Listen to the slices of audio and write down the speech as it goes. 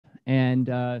And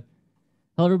hello,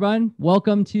 everyone.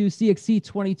 Welcome to CXC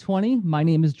 2020. My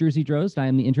name is Jersey Drozd. I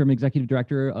am the interim executive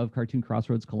director of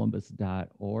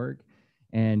CartoonCrossroadsColumbus.org.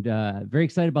 And very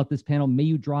excited about this panel. May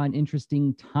you draw in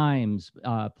interesting times,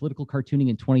 political cartooning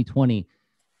in 2020.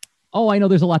 Oh, I know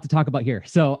there's a lot to talk about here.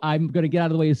 So I'm going to get out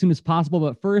of the way as soon as possible.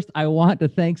 But first, I want to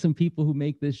thank some people who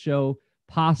make this show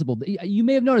possible. You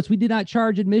may have noticed we did not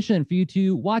charge admission for you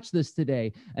to watch this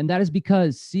today. And that is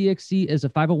because CXC is a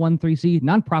 501(c)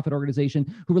 nonprofit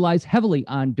organization who relies heavily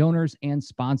on donors and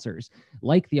sponsors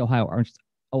like the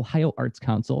Ohio Arts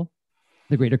Council,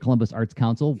 the Greater Columbus Arts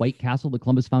Council, White Castle, the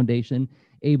Columbus Foundation,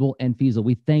 Able, and Fiesel.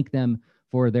 We thank them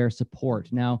for their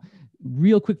support. Now,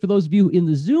 real quick, for those of you in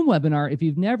the Zoom webinar, if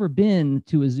you've never been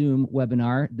to a Zoom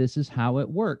webinar, this is how it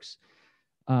works.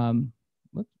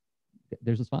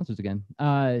 There's the sponsors again.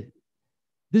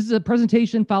 This is a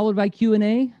presentation followed by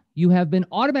Q&A. You have been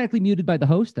automatically muted by the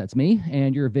host, that's me,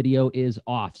 and your video is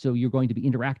off. So you're going to be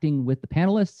interacting with the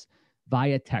panelists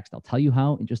via text. I'll tell you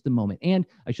how in just a moment. And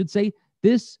I should say,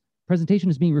 this presentation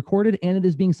is being recorded and it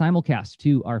is being simulcast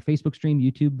to our Facebook stream,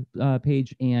 YouTube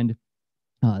page, and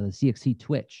the CXC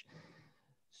Twitch.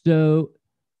 So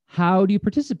how do you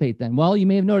participate then? Well, you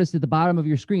may have noticed at the bottom of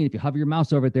your screen, if you hover your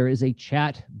mouse over it, there is a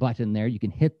chat button there. You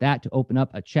can hit that to open up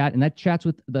a chat, and that chats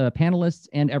with the panelists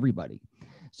and everybody.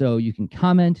 So you can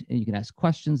comment and you can ask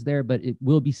questions there, but it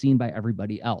will be seen by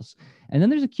everybody else. And then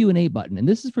there's a Q&A button, and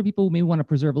this is for people who may want to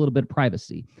preserve a little bit of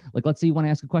privacy. Like, let's say you want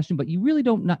to ask a question, but you really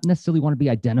don't not necessarily want to be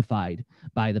identified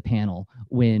by the panel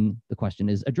when the question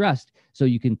is addressed. So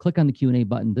you can click on the Q&A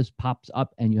button. This pops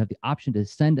up, and you have the option to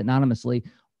send anonymously.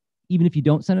 Even if you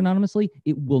don't send anonymously,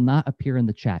 it will not appear in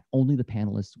the chat. Only the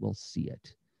panelists will see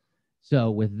it.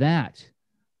 So with that,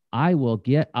 I will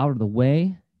get out of the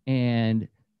way, and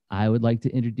I would like to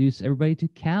introduce everybody to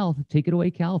Cal. Take it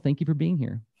away, Cal. Thank you for being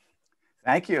here.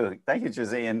 Thank you. Thank you,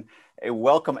 Jersey. And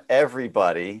welcome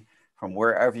everybody from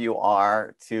wherever you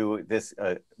are to this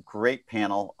great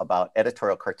panel about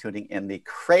editorial cartooning in the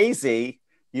crazy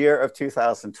year of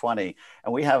 2020.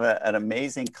 And we have an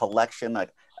amazing collection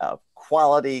of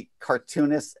quality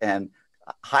cartoonists and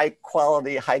high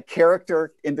quality, high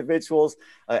character individuals,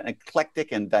 an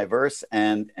eclectic and diverse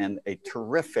and a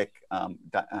terrific,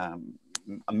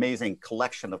 amazing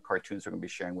collection of cartoons we're going to be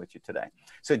sharing with you today.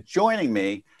 So joining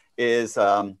me is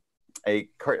a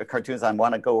cartoonist. I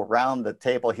want to go around the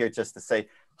table here just to say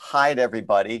hi to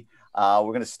everybody. We're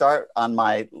going to start on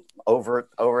my over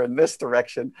in this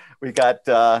direction. We got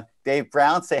Dave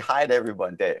Brown. Say hi to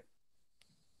everyone, Dave.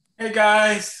 Hey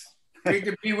guys, great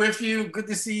to be with you. Good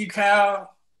to see you,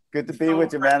 Cal. Good to be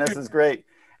with you, man. This is great.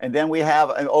 And then we have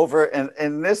over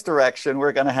in this direction,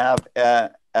 we're going to have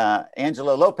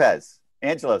Angelo Lopez.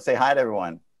 Angelo, say hi to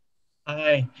everyone.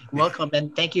 Hi, welcome,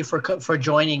 and thank you for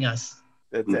joining us.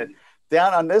 That's it.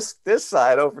 Down on this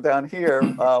side, over down here,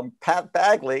 Pat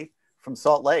Bagley from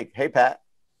Salt Lake. Hey, Pat.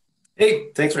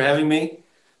 Hey, thanks for having me.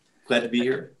 Glad to be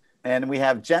here. And we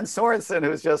have Jen Sorensen,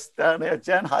 who's just down there.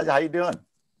 Jen, how you doing?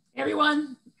 Hey,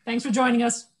 everyone. Thanks for joining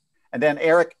us. And then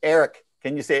Eric,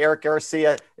 can you say Eric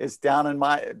Garcia is down in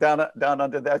down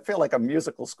under there? I feel like a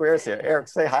musical squares here. Eric,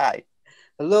 say hi.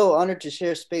 Hello, honored to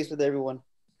share space with everyone.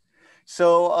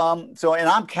 So, and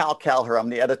I'm Cal Kallaugher. I'm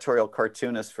the editorial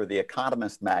cartoonist for The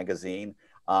Economist magazine,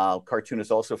 cartoonist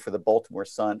also for the Baltimore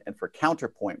Sun and for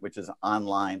Counterpoint, which is an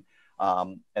online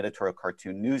editorial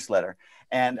cartoon newsletter.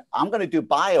 And I'm going to do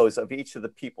bios of each of the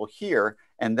people here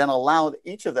and then allow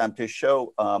each of them to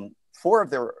show 4 of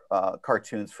their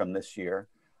cartoons from this year.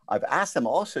 I've asked them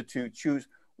also to choose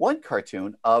one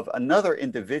cartoon of another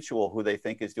individual who they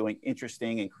think is doing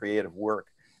interesting and creative work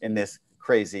in this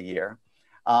crazy year.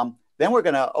 Then we're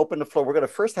going to open the floor. We're going to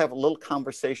first have little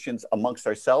conversations amongst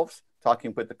ourselves,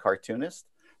 talking with the cartoonist.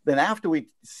 Then after we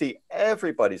see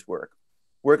everybody's work,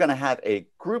 we're going to have a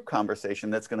group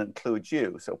conversation that's going to include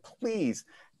you. So please,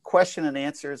 question and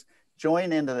answers,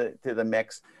 join into the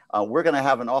mix. We're going to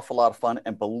have an awful lot of fun.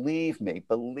 And believe me,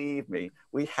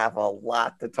 we have a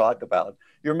lot to talk about.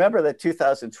 You remember that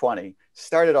 2020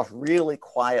 started off really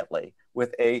quietly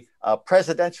with a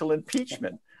presidential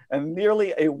impeachment and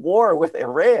nearly a war with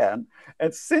Iran.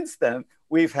 And since then,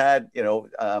 we've had,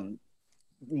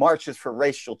 marches for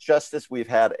racial justice. We've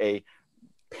had a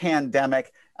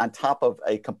pandemic on top of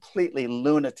a completely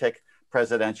lunatic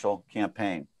presidential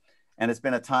campaign. And it's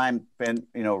been a time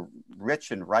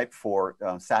rich and ripe for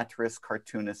satirists,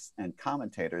 cartoonists, and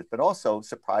commentators, but also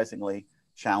surprisingly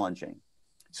challenging.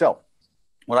 So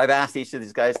what I've asked each of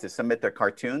these guys to submit their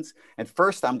cartoons. And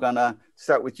first, I'm going to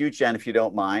start with you, Jen, if you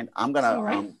don't mind. I'm going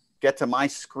to get to my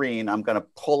screen. I'm going to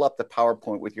pull up the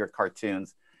PowerPoint with your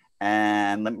cartoons.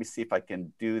 And let me see if I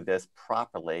can do this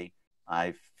properly.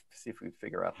 I see if we can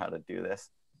figure out how to do this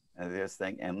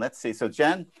thing. And let's see. So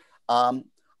Jen, I'm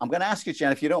going to ask you,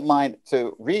 Jen, if you don't mind,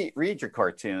 to read your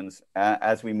cartoons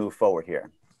as we move forward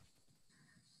here.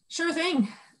 Sure thing.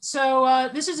 So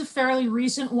this is a fairly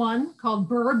recent one called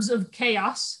Burbs of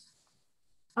Chaos.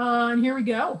 And here we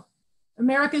go.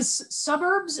 America's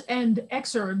suburbs and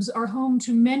exurbs are home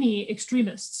to many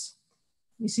extremists.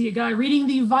 We see a guy reading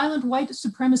the violent white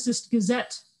supremacist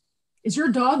Gazette. Is your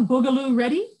dog Boogaloo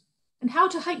ready? And how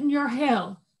to heighten your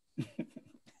hail.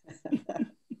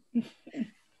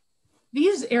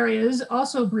 These areas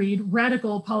also breed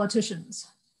radical politicians.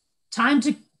 Time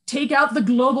to take out the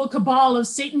global cabal of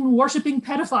Satan-worshipping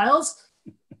pedophiles.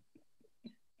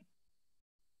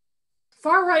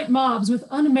 Far-right mobs with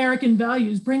un-American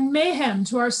values bring mayhem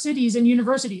to our cities and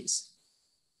universities.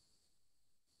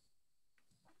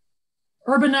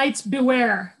 Urbanites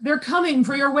beware. They're coming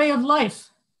for your way of life.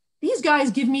 These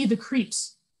guys give me the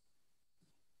creeps.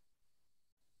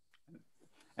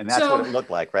 And that's what it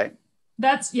looked like, right?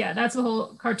 That's the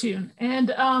whole cartoon. And,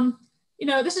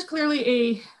 this is clearly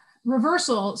a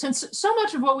reversal, since so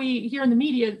much of what we hear in the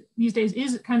media these days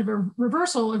is kind of a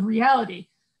reversal of reality.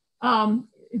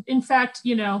 In fact,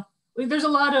 there's a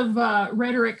lot of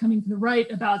rhetoric coming from the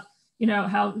right about,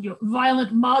 how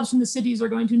violent mobs from the cities are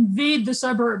going to invade the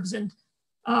suburbs. And,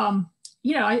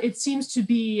 it seems to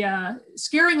be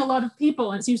scaring a lot of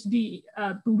people, and it seems to be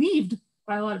believed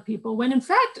by a lot of people, when in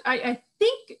fact, I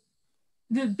think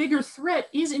the bigger threat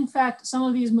is in fact some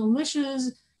of these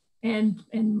militias and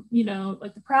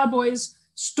like the Proud Boys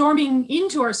storming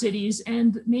into our cities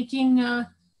and making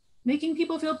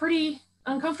people feel pretty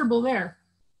uncomfortable there.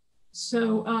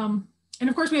 So, and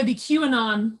of course we have the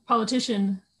QAnon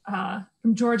politician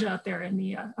from Georgia out there in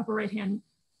the upper right-hand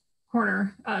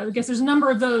corner. I guess there's a number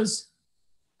of those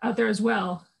out there as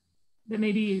well that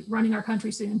may be running our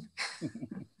country soon.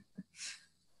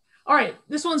 All right,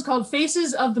 this one's called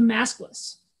Faces of the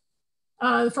Maskless.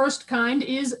 The first kind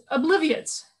is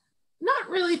obliviates, not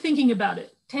really thinking about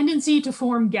it, tendency to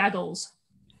form gaggles.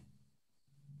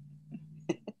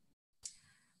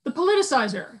 The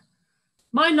politicizer,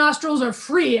 my nostrils are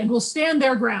free and will stand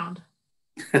their ground.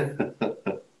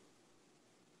 The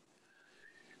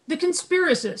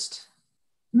conspiracist,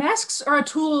 masks are a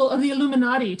tool of the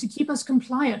Illuminati to keep us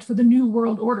compliant for the New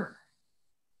World Order.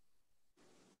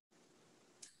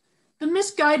 The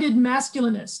misguided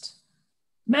masculinist,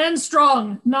 man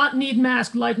strong, not need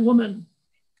mask like woman.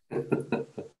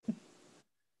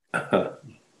 The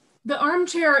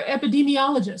armchair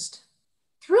epidemiologist,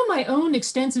 through my own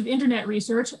extensive internet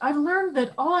research, I've learned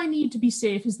that all I need to be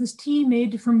safe is this tea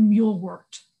made from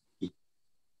mulewort.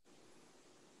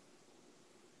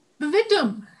 The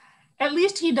victim, at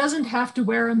least he doesn't have to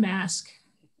wear a mask.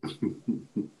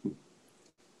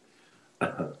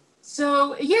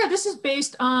 So yeah, this is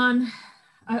based on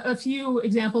a few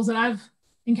examples that I've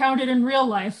encountered in real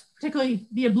life, particularly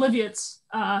the obliviates.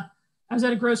 I was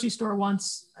at a grocery store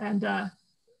once, and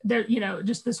there,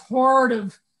 just this horde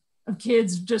of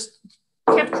kids just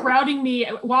kept crowding me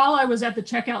while I was at the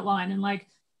checkout line, and like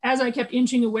as I kept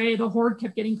inching away, the horde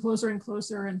kept getting closer and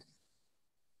closer, and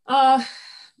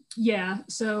yeah.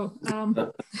 So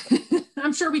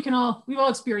I'm sure we've all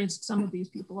experienced some of these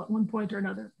people at one point or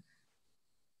another.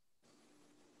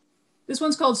 This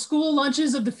one's called School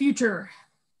Lunches of the Future.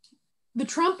 The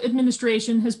Trump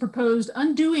administration has proposed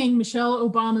undoing Michelle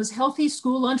Obama's healthy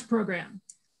school lunch program.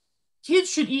 Kids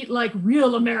should eat like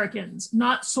real Americans,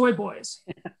 not soy boys.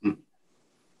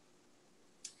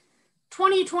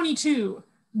 2022,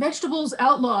 vegetables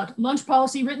outlawed, lunch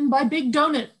policy written by Big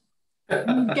Donut.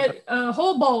 Get a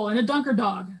whole bowl and a Dunker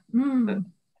dog.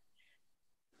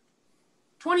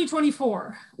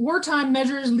 2024, wartime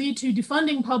measures lead to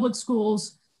defunding public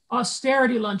schools,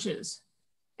 austerity lunches.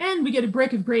 And we get a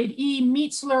brick of grade E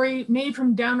meat slurry made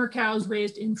from downer cows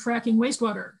raised in fracking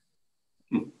wastewater.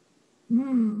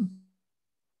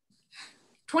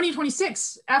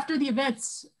 2026, after the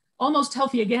events, almost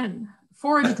healthy again.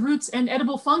 Foraged roots and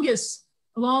edible fungus,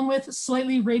 along with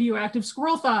slightly radioactive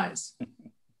squirrel thighs.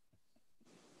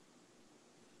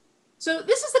 So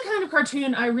this is the kind of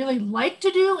cartoon I really like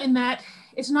to do, in that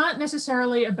it's not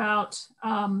necessarily about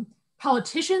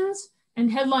politicians and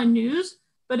headline news,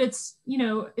 but it's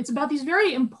about these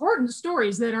very important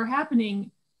stories that are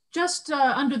happening just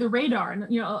under the radar, and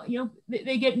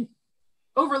they get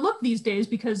overlooked these days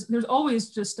because there's always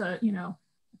just a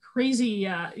crazy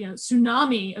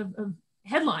tsunami of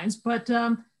headlines. But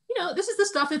this is the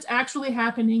stuff that's actually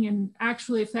happening and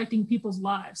actually affecting people's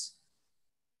lives.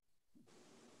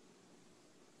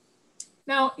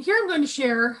 Now, here I'm going to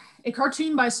share a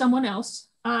cartoon by someone else.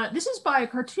 This is by a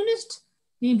cartoonist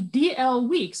named D.L.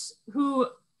 Weeks, who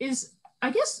is,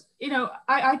 I guess,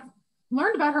 I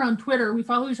learned about her on Twitter. We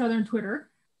follow each other on Twitter.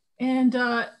 And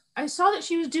I saw that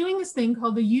she was doing this thing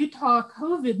called the Utah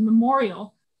COVID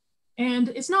Memorial. And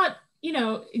it's not,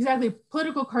 exactly a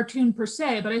political cartoon per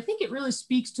se, but I think it really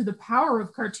speaks to the power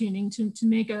of cartooning to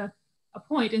make a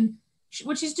point. And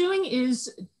what she's doing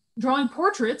is drawing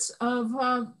portraits of,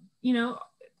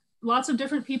 lots of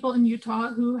different people in Utah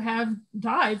who have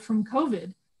died from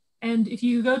COVID. And if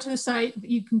you go to the site,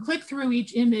 you can click through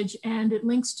each image and it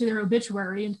links to their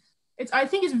obituary. And I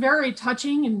think it's very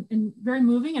touching and very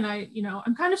moving. And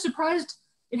I'm kind of surprised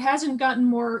it hasn't gotten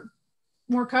more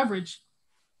coverage.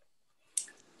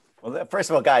 Well, first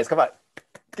of all, guys, come on,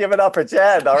 give it up for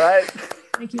Jen, all right?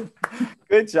 Thank you.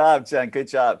 Good job, Jen, good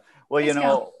job. Well, Thanks,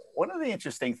 Cal. one of the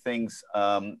interesting things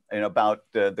about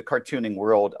the cartooning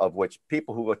world, of which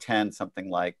people who attend something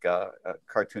like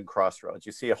Cartoon Crossroads,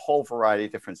 you see a whole variety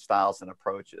of different styles and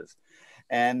approaches.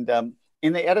 And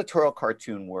in the editorial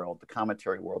cartoon world, the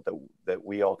commentary world that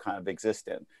we all kind of exist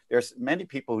in, there's many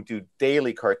people who do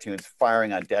daily cartoons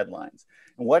firing on deadlines.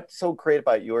 And what's so great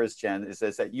about yours, Jen, is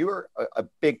that you're a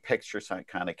big picture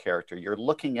kind of character. You're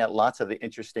looking at lots of the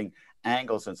interesting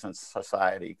angles in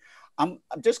society. I'm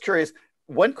just curious,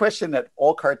 one question that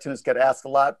all cartoonists get asked a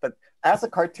lot, but as a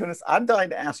cartoonist, I'm dying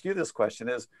to ask you this question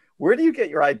is, where do you get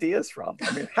your ideas from?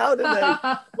 I mean, how do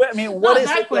they, what is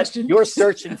it that you're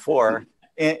searching for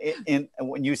in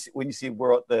when you see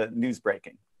the news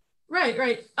breaking?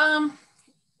 Right.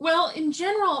 Well, in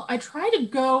general, I try to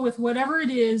go with whatever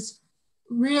it is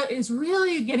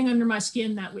really getting under my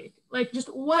skin that week. Like just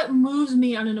what moves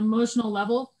me on an emotional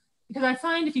level, because I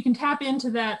find if you can tap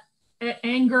into that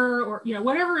anger or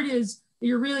whatever it is that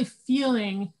you're really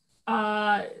feeling,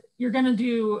 you're going to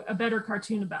do a better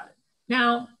cartoon about it.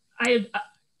 Now,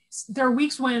 there are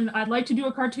weeks when I'd like to do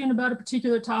a cartoon about a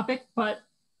particular topic, but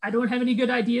I don't have any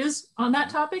good ideas on that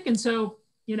topic. And so,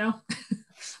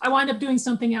 I wind up doing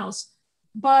something else.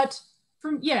 But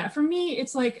for me,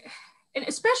 it's like, and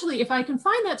especially if I can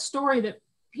find that story that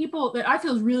I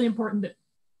feel is really important that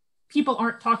people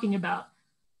aren't talking about,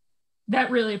 that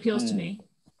really appeals to me.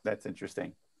 That's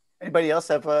interesting. Anybody else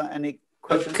have any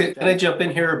questions? Can I jump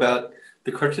in here about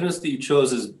the cartoonist that you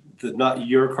chose is not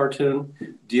your cartoon,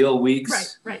 DL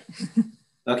Weeks? Right.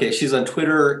 Okay, she's on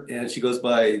Twitter and she goes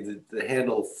by the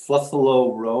handle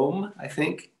Fluffalo Rome, I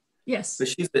think. Yes. But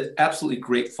she's an absolutely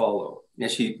great follow. And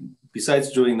she,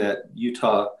 besides doing that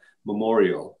Utah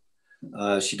Memorial,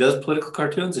 she does political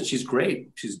cartoons and she's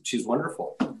great. She's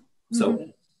wonderful.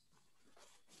 So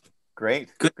great.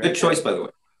 Good choice, by the way.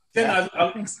 Yeah,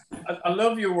 I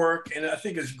love your work, and I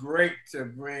think it's great to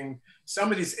bring some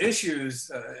of these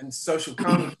issues in social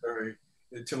commentary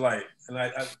to light. And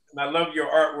I love your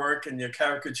artwork and your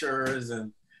caricatures,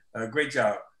 and great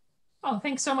job. Oh,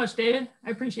 thanks so much, David.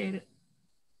 I appreciate it.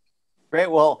 Great.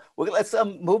 Well, let's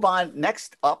move on.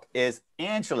 Next up is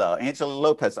Angelo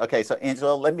Lopez. Okay, so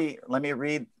Angelo, let me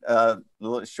read a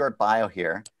little short bio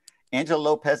here. Angelo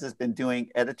Lopez has been doing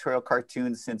editorial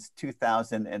cartoons since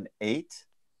 2008.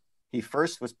 He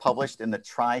first was published in the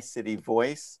Tri-City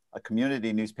Voice, a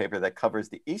community newspaper that covers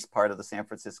the east part of the San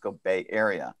Francisco Bay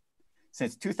Area.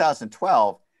 Since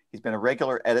 2012, he's been a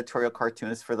regular editorial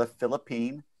cartoonist for the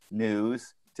Philippine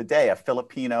News Today, a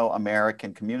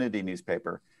Filipino-American community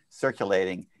newspaper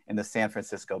circulating in the San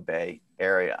Francisco Bay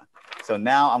Area. So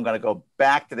now I'm going to go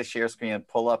back to the share screen and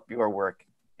pull up your work,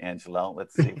 Angelo.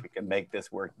 Let's see if we can make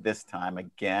this work this time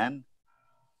again.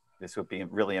 This would be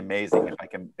really amazing if I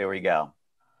can. There we go.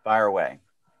 Fire away.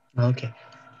 Okay.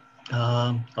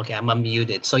 Okay, I'm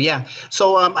unmuted. So yeah,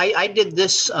 I did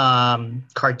this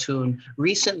cartoon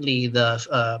recently.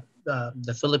 The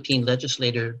Philippine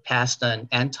legislator passed an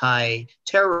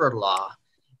anti-terror law,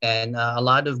 and a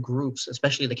lot of groups,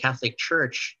 especially the Catholic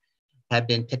Church, have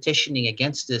been petitioning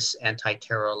against this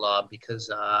anti-terror law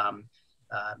because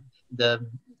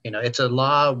it's a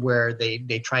law where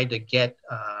they try to get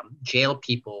jail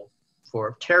people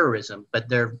for terrorism, but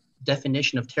their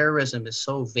definition of terrorism is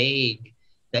so vague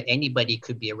that anybody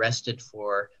could be arrested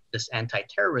for this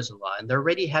anti-terrorism law. And they're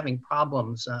already having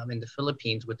problems in the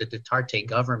Philippines with the Duterte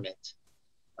government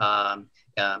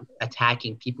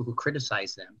attacking people who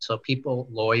criticize them. So people,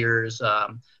 lawyers,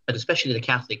 but especially the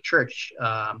Catholic Church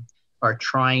are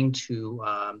trying to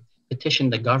petition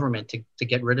the government to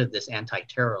get rid of this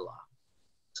anti-terror law.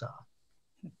 So,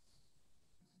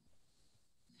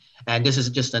 and this is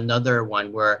just another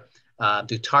one where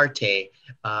Duterte,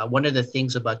 one of the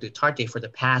things about Duterte for the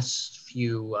past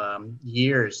few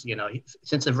years,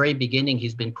 since the very beginning,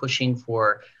 he's been pushing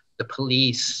for the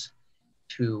police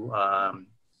to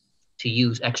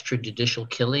use extrajudicial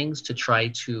killings to try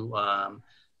to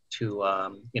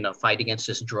fight against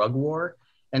this drug war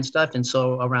and stuff. And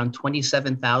so around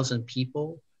 27,000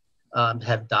 people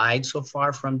have died so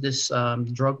far from this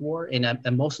drug war.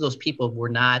 And most of those people were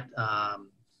not,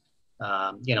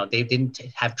 they didn't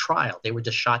have trial. They were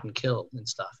just shot and killed and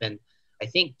stuff. And I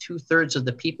think 2/3 of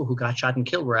the people who got shot and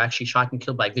killed were actually shot and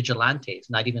killed by vigilantes,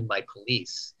 not even by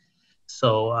police.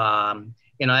 So,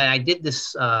 I did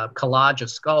this collage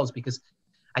of skulls because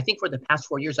I think for the past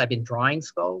 4 years I've been drawing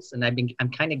skulls, and I'm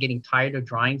kind of getting tired of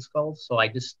drawing skulls. So I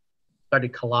just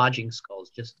started collaging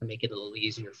skulls just to make it a little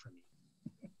easier for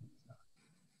me.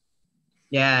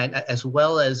 Yeah, as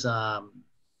well as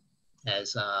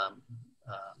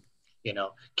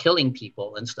killing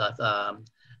people and stuff.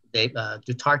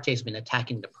 Duterte's been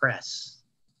attacking the press.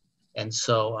 And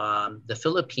so the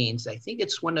Philippines, I think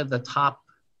it's one of the top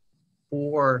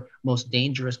 4 most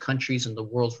dangerous countries in the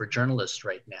world for journalists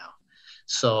right now.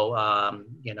 So,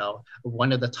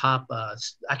 one of the top,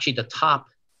 the top,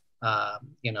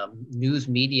 news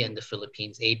media in the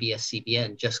Philippines,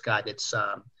 ABS-CBN, just got its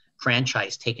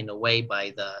franchise taken away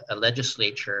by the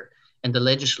legislature. And the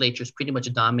legislature is pretty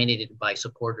much dominated by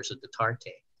supporters of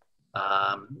Duterte.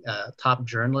 Top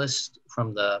journalist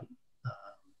from the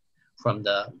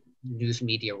news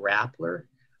media Rappler.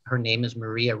 Her name is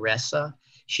Maria Ressa.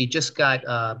 She just got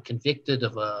convicted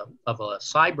of a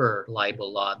cyber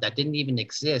libel law that didn't even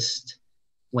exist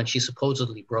when she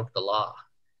supposedly broke the law.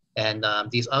 And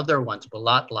these other ones,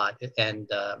 Balatlat and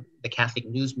the Catholic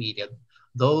news media,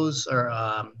 those are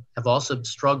have also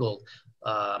struggled,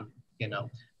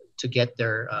 to get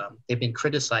their, they've been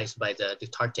criticized by the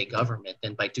Duterte government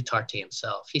and by Duterte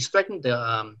himself. He's threatened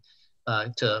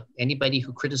to anybody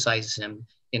who criticizes him,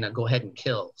 go ahead and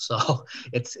kill. So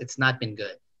it's not been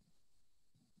good.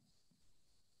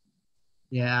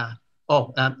 Yeah.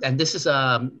 Oh, and this is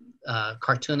a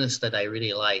cartoonist that I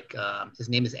really like. His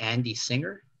name is Andy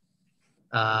Singer.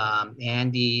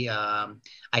 Andy,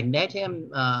 I met him,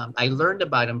 I learned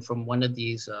about him from one of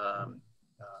these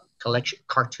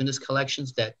cartoonist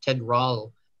collections that Ted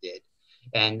Rall did.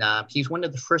 And he's one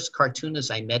of the first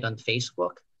cartoonists I met on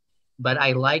Facebook, but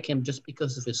I like him just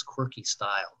because of his quirky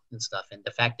style and stuff. And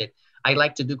the fact that I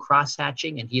like to do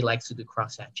cross-hatching and he likes to do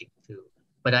cross-hatching too.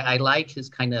 But I like his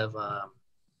kind of,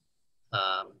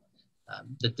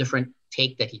 the different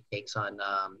take that he takes on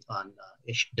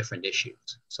different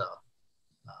issues. So,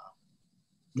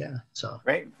 yeah, so.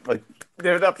 Great. Well,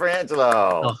 give it up for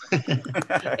Angelo. Oh.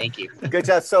 Thank you. Good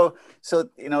job. So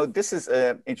this is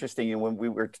interesting. When we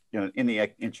were, in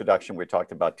the introduction, we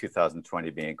talked about 2020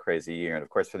 being a crazy year. And of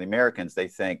course, for the Americans, they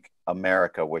think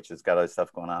America, which has got other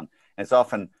stuff going on. And it's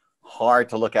often hard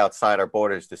to look outside our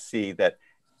borders to see that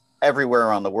everywhere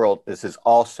around the world, this is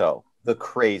also the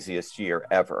craziest year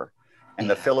ever. And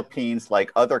the Philippines,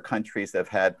 like other countries that have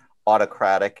had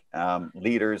autocratic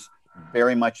leaders,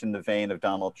 very much in the vein of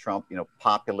Donald Trump,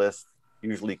 populist,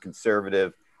 usually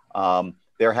conservative.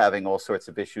 They're having all sorts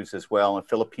of issues as well. And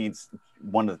Philippines,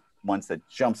 one of the ones that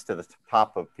jumps to the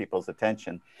top of people's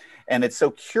attention. And it's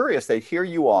so curious that here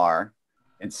you are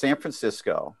in San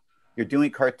Francisco, you're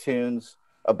doing cartoons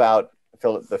about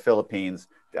the Philippines.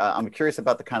 I'm curious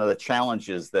about the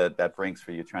challenges that brings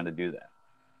for you trying to do that.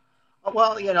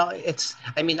 Well,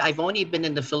 I've only been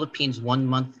in the Philippines 1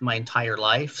 month my entire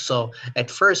life. So at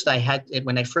first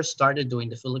when I first started doing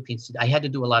the Philippines, I had to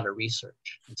do a lot of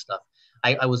research and stuff.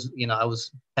 I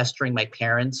was pestering my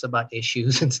parents about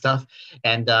issues and stuff.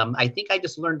 And I think I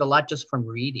just learned a lot just from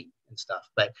reading and stuff.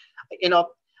 But,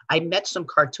 I met some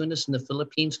cartoonists in the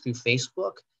Philippines through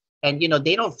Facebook, and,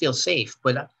 they don't feel safe,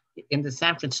 but in the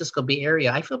San Francisco Bay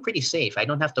Area, I feel pretty safe. I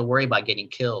don't have to worry about getting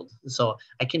killed. So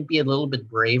I can be a little bit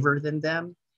braver than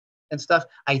them and stuff.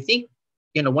 I think,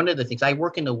 one of the things, I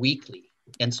work in a weekly.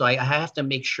 And so I have to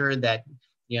make sure that,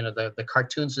 the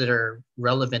cartoons that are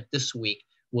relevant this week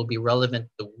will be relevant,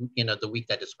 the week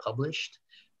that is published.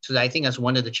 So I think that's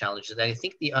one of the challenges. I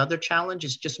think the other challenge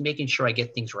is just making sure I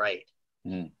get things right.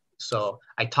 Mm. So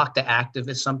I talk to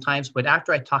activists sometimes, but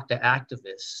after I talk to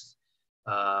activists,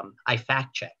 I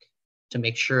fact check to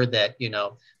make sure that,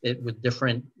 with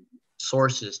different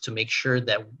sources to make sure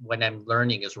that what I'm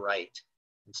learning is right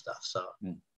and stuff. So.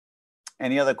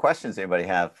 Any other questions anybody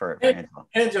have for Angelo?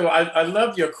 Angelo, I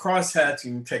love your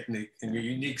cross-hatching technique and your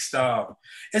unique style.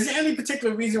 Is there any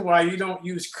particular reason why you don't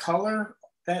use color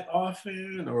that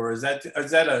often? Or is that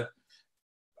a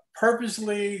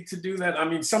purposely to do that? I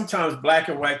mean, sometimes black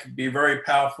and white can be very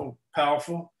powerful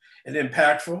and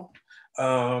impactful.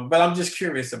 But I'm just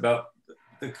curious about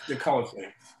the color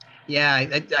thing. Yeah,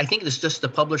 I think it's just the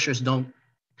publishers don't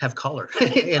have color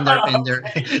in their.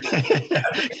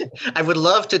 I would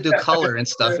love to do color and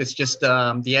stuff. It's just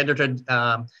the editor.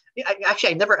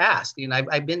 I never asked. You know,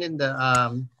 I've been in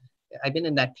the. I've been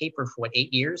in that paper for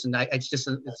 8 years, and I just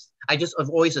have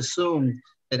always assumed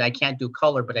that I can't do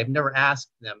color, but I've never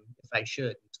asked them if I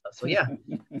should. So yeah,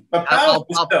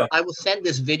 I will send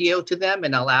this video to them,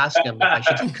 and I'll ask them if I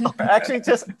should do color. Actually,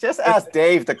 just ask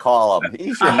Dave to call him.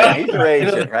 He's your man. He's your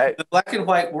agent, right? The black and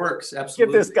white works,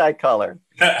 absolutely. Give this guy color.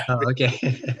 Oh,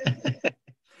 okay.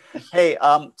 Hey,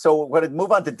 so we're going to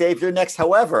move on to Dave. You're next.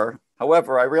 However,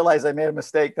 I realized I made a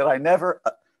mistake that I never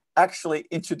actually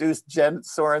introduced Jen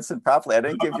Sorensen properly. I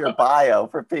didn't give your bio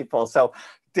for people. So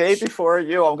Dave, before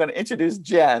you, I'm going to introduce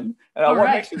Jen. And I want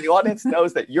to make sure the audience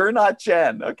knows that you're not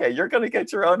Jen. Okay, you're going to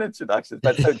get your own introductions.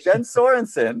 But so Jen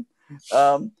Sorensen,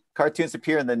 cartoons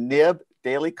appear in the Nib,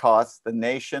 Daily Kos, The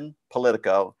Nation,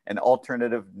 Politico, and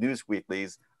alternative news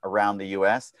weeklies around the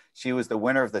U.S. She was the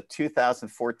winner of the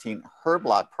 2014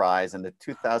 Herblock Prize and the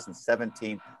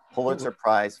 2017 Pulitzer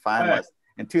Prize finalist.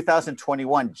 In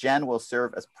 2021, Jen will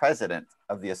serve as president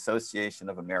of the Association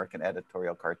of American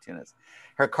Editorial Cartoonists.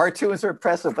 Her cartoons are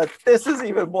impressive, but this is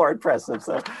even more impressive.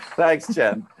 So thanks,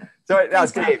 Jen. So now,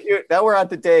 Dave, now we're on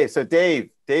to Dave. So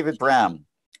David Brown.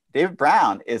 David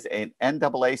Brown is an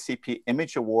NAACP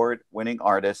Image Award winning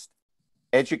artist,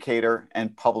 educator,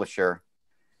 and publisher,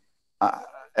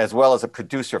 as well as a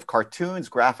producer of cartoons,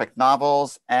 graphic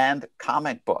novels, and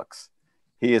comic books.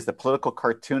 He is the political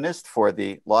cartoonist for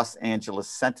the Los Angeles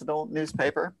Sentinel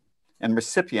newspaper and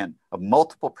recipient of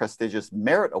multiple prestigious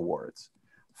merit awards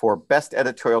for Best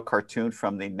Editorial Cartoon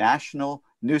from the National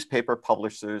Newspaper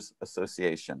Publishers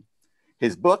Association.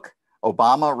 His book,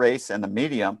 Obama, Race, and the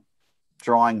Media,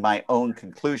 Drawing My Own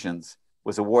Conclusions,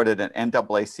 was awarded an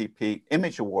NAACP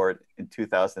Image Award in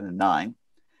 2009.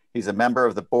 He's a member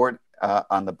of the board,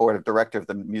 on the board of directors of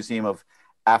the Museum of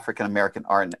African American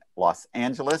Art in Los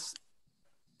Angeles,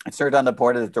 and served on the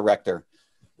board of the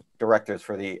directors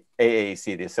for the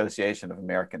AAC, the Association of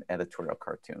American Editorial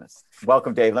Cartoonists.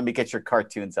 Welcome, Dave. Let me get your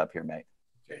cartoons up here, mate.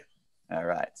 Okay. All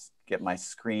right. Let's get my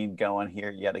screen going here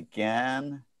yet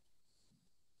again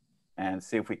and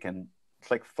see if we can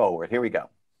click forward. Here we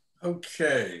go.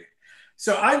 Okay.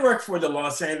 So I work for the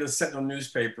Los Angeles Sentinel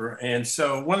newspaper. And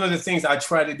so one of the things I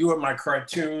try to do with my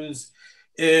cartoons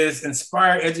is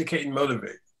inspire, educate, and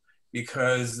motivate,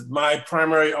 because my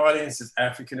primary audience is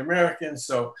African American.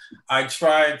 So I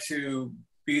try to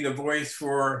be the voice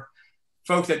for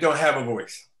folks that don't have a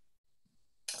voice.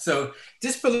 So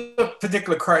this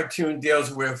particular cartoon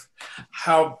deals with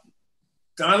how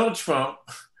Donald Trump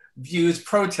views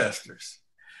protesters.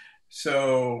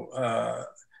 So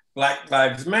Black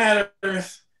Lives Matter,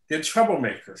 they're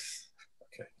troublemakers.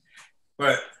 Okay.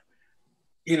 But,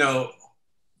 you know,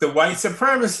 the white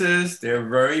supremacists, they're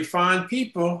very fine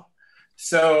people.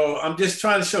 So I'm just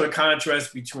trying to show the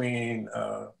contrast between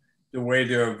the way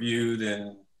they're viewed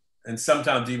and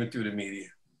sometimes even through the media.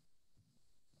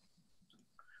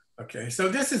 Okay, so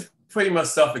this is pretty much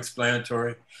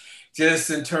self-explanatory,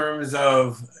 just in terms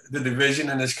of the division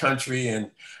in this country and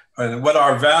what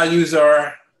our values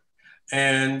are,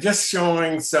 and just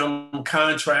showing some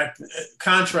contrast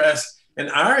and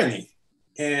irony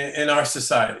in our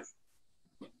society.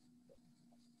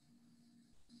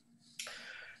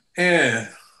 And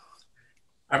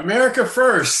America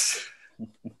first.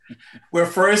 We're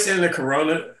first in the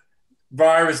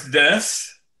coronavirus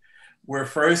deaths. We're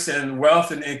first in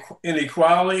wealth and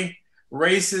inequality,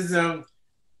 racism,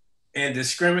 and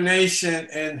discrimination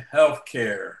in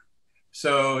healthcare.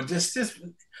 So just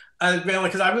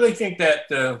because I really think that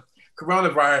the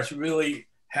coronavirus really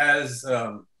has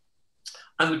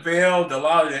unveiled a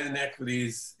lot of the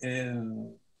inequities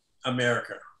in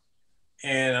America.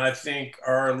 And I think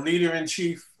our leader in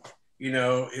chief, you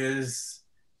know, is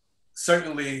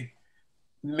certainly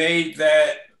made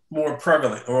that more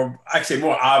prevalent, or actually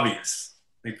more obvious.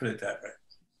 Let me put it that way.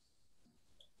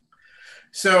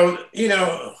 So, you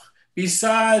know,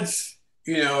 besides,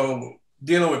 you know,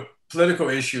 dealing with political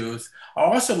issues, I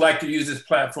also like to use this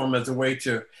platform as a way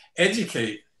to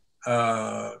educate,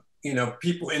 you know,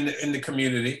 people in the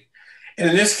community. And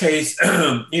in this case,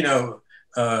 you know,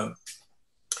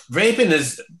 vaping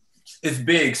is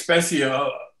big, especially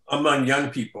among young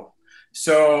people.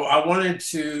 So I wanted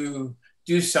to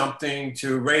do something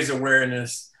to raise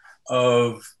awareness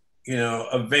of, you know,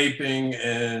 of vaping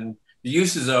and the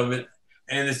uses of it.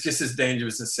 And it's just as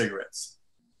dangerous as cigarettes.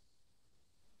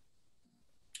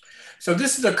 So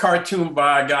this is a cartoon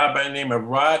by a guy by the name of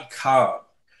Rod Cobb.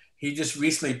 He just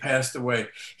recently passed away.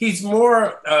 He's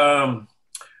more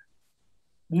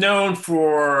known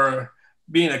for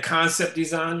being a concept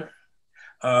designer.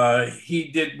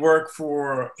 He did work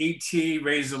for E.T.,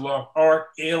 Raiders of the Lost Ark,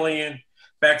 Alien,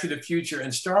 Back to the Future,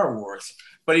 and Star Wars.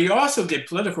 But he also did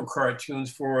political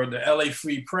cartoons for the LA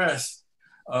Free Press,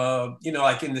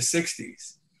 like in the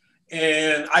 60s.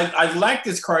 And I like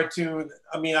this cartoon.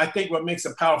 I mean, I think what makes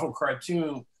a powerful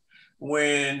cartoon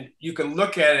when you can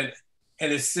look at it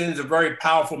and it sends a very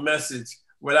powerful message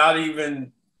without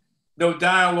even, no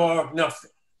dialogue,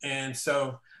 nothing. And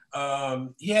so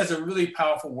he has a really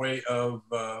powerful way of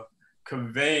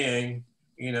conveying,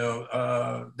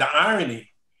 the irony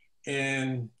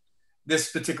in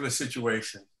this particular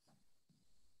situation.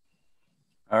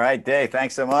 All right, Dave,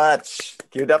 thanks so much.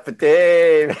 Give it up for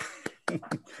Dave.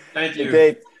 Thank you.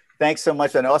 Dave, thanks so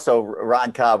much. And also,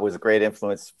 Ron Cobb was a great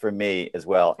influence for me as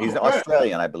well. He's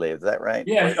Australian, I believe. Is that right?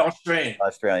 Yeah, he's Australian.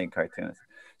 Australian cartoonist.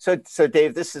 So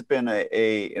Dave, this has been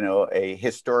a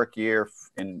historic year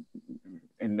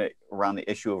around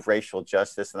the issue of racial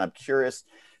justice, and I'm curious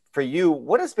for you,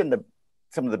 what has been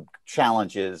some of the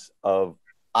challenges of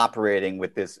operating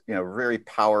with this very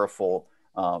powerful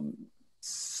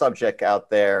subject out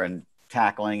there and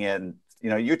tackling it? And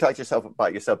you talked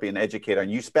about yourself being an educator,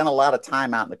 and you spend a lot of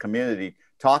time out in the community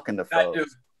talking to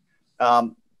folks.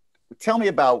 Tell me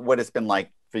about what it's been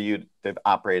like for you to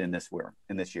operate in this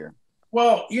year.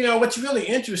 Well, what's really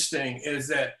interesting is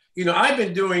that I've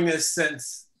been doing this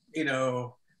since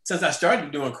I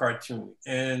started doing cartooning,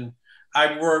 and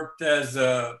I worked as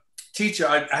a teacher.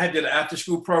 I had did an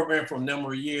after-school program for a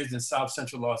number of years in South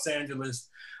Central Los Angeles.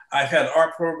 I've had an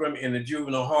art program in the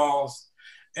juvenile halls.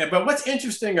 But what's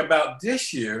interesting about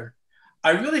this year,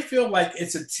 I really feel like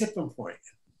it's a tipping point,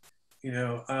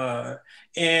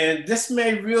 and this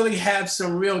may really have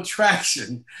some real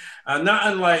traction, not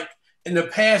unlike in the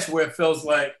past where it feels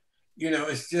like,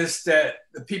 it's just that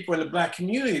the people in the Black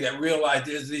community that realize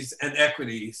there's these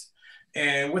inequities.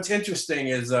 And what's interesting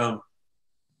is, I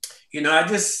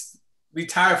just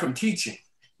retired from teaching.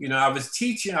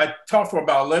 I taught for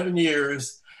about 11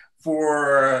 years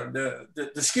for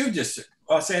the school district,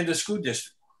 Los Angeles School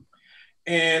District.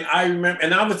 And I remember,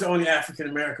 and I was the only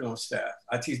African-American on staff.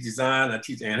 I teach design, I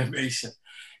teach animation.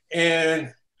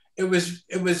 And it was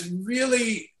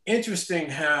really interesting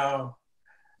how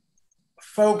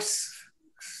folks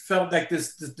felt like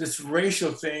this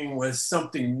racial thing was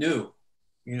something new,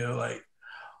 like,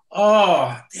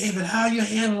 oh, David, how are you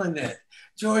handling that?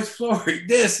 George Floyd,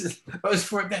 this, was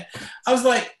for that. I was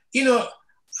like,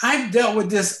 I've dealt with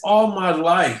this all my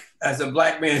life as a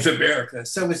Black man in America.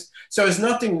 So it's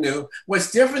nothing new.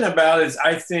 What's different about it is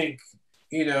I think,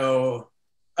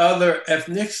 other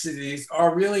ethnicities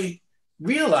are really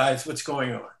realize what's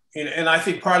going on. And I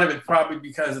think part of it probably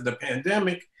because of the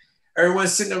pandemic,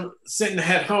 everyone's sitting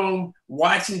at home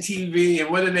watching TV, and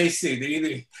what do they see?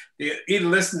 They either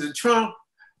listen to Trump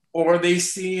or they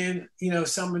seeing,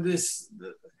 some of this,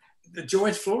 the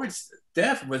George Floyd's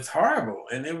death was horrible.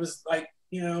 And it was like,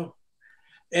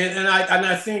 and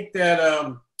I think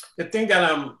that the thing that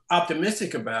I'm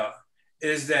optimistic about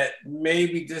is that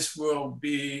maybe this will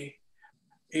be,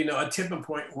 a tipping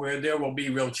point where there will be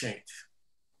real change.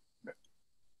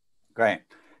 Great.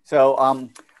 So,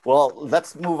 well,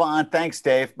 let's move on. Thanks,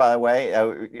 Dave, by the way.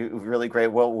 Really great.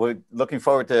 Well, we're looking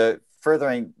forward to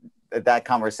furthering that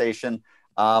conversation.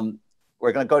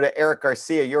 We're going to go to Eric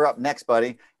Garcia. You're up next,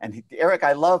 buddy. And Eric,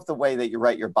 I love the way that you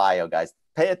write your bio, guys.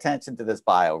 Pay attention to this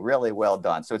bio. Really well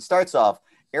done. So it starts off,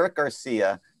 Eric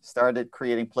Garcia started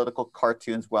creating political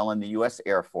cartoons while in the U.S.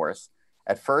 Air Force.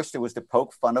 At first, it was to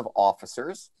poke fun of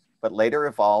officers, but later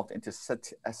evolved into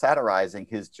satirizing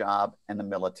his job and the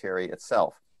military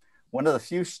itself. One of the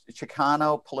few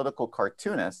Chicano political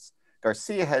cartoonists,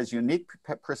 Garcia has unique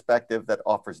perspective that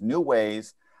offers new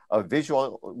ways of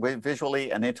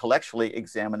visually and intellectually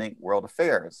examining world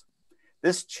affairs.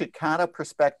 This Chicano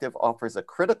perspective offers a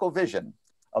critical vision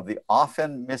of the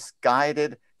often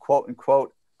misguided, quote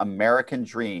unquote, American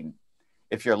dream.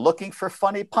 If you're looking for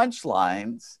funny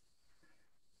punchlines,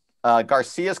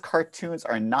 Garcia's cartoons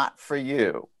are not for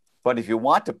you. But if you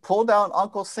want to pull down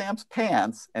Uncle Sam's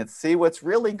pants and see what's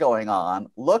really going on,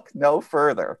 look no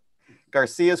further.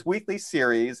 Garcia's weekly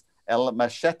series, El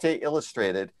Machete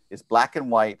Illustrated, is black and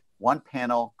white,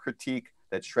 one-panel critique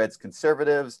that shreds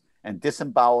conservatives and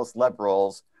disembowels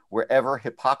liberals. Wherever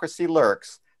hypocrisy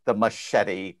lurks, the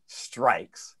machete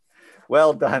strikes.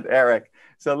 Well done, Eric.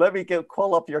 So let me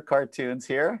call up your cartoons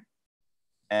here,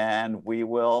 and we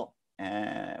will,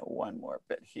 one more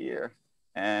bit here,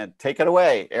 and take it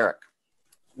away, Eric.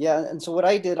 Yeah, and so what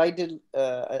I did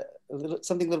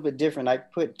something a little bit different. I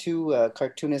put two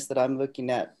cartoonists that I'm looking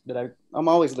at, that I'm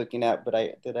always looking at, but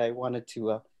that I wanted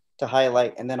to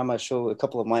highlight, and then I'm going to show a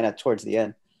couple of mine towards the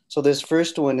end. So this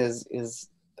first one is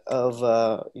of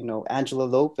Angelo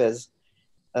Lopez.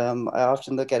 I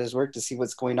often look at his work to see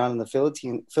what's going on in the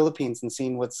Philippines and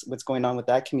seeing what's going on with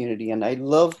that community. And I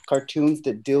love cartoons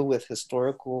that deal with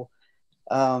historical,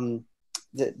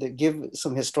 that give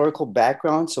some historical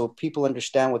background so people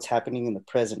understand what's happening in the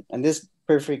present. And this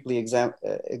perfectly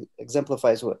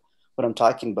exemplifies what I'm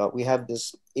talking about. We have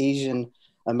this Asian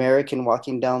American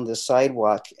walking down the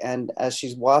sidewalk, and as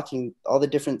she's walking, all the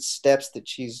different steps that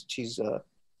she's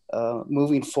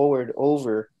moving forward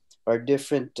over are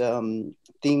different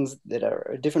things that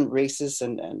are different races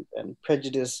and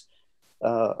prejudice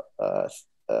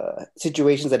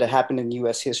situations that have happened in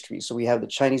U.S. history. So we have the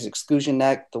Chinese Exclusion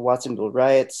Act, the Watsonville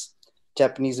riots,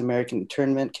 Japanese American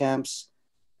internment camps,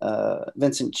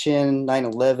 Vincent Chin,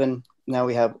 9/11. Now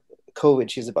we have COVID.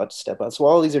 She's about to step out. So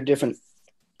all these are different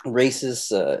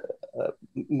racist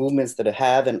movements that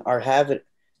have and are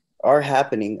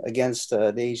happening against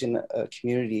the Asian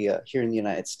community here in the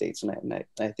United States. And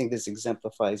I think this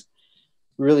exemplifies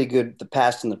really good the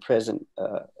past and the present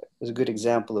is a good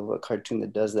example of a cartoon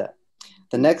that does that.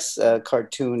 The next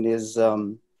cartoon is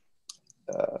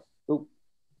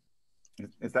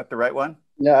is that the right one?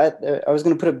 No, I was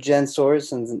going to put up Jen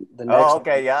Sorensen's the next. Oh,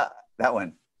 okay, yeah, that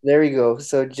one. There we go.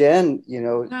 So Jen,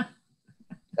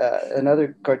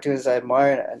 another cartoonist I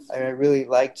admire, and I really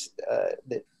liked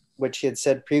what she had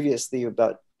said previously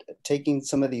about taking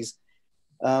some of these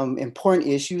important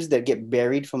issues that get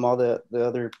buried from all the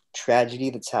other tragedy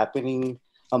that's happening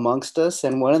amongst us.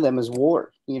 And one of them is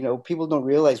war. People don't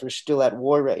realize we're still at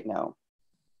war right now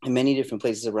in many different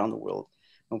places around the world.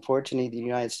 Unfortunately, the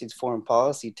United States foreign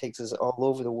policy takes us all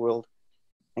over the world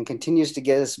and continues to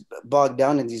get us bogged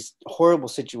down in these horrible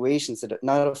situations that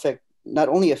not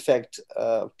only affect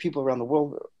people around the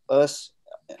world, us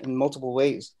in multiple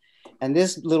ways. And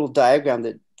this little diagram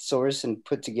that Sorensen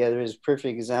put together is a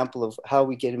perfect example of how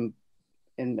we get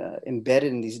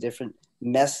embedded in these different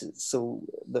messes. So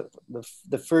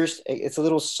the first, it's a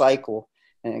little cycle,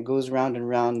 and it goes round and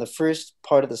round. The first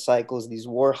part of the cycle is these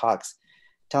war hawks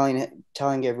telling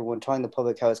the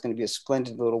public how it's going to be a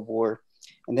splendid little war.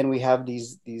 And then we have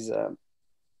these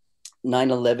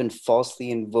 9/11 falsely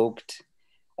invoked,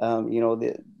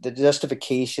 the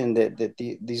justification that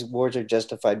these wars are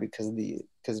justified because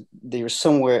they were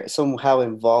somehow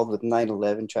involved with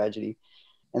 9/11 tragedy.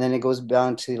 And then it goes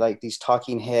down to like these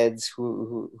talking heads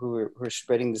who are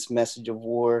spreading this message of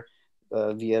war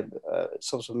via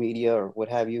social media or what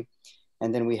have you.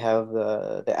 And then we have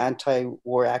the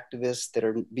anti-war activists that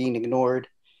are being ignored.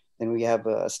 Then we have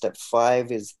step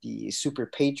 5 is the super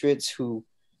patriots who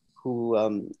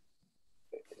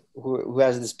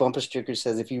has this bumper sticker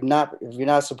says if you're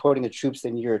not supporting the troops,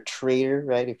 then you're a traitor,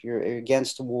 right? If you're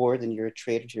against the war, then you're a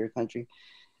traitor to your country.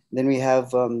 Then we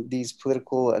have these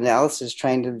political analysis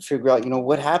trying to figure out,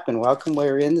 what happened? How come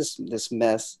we're in this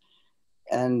mess?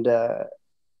 And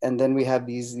then we have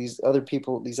these other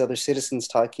people, these other citizens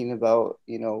talking about,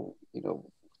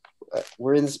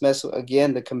 we're in this mess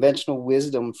again. The conventional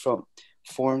wisdom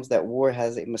forms that war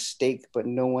has a mistake, but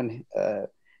no one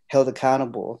held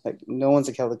accountable. Like no one's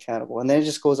held accountable, and then it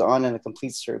just goes on in a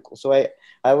complete circle. So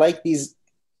I like this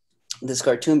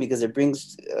cartoon because it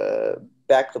brings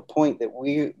back the point that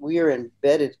we are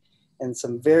embedded in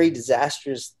some very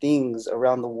disastrous things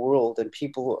around the world, and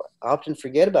people often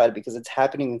forget about it because it's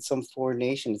happening in some foreign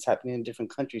nation. It's happening in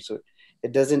different countries, so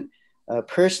it doesn't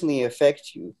personally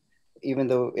affect you, even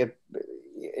though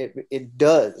it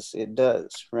does,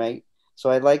 right? So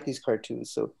I like these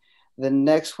cartoons. So the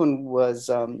next one was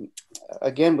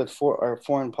again with our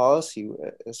foreign policy,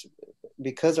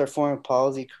 because our foreign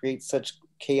policy creates such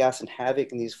chaos and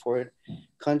havoc in these foreign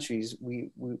countries.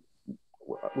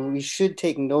 We should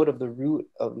take note of the root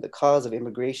of the cause of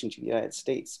immigration to the United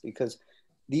States, because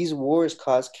these wars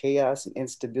cause chaos and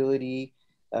instability,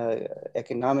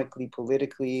 economically,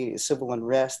 politically, civil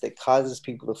unrest that causes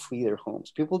people to flee their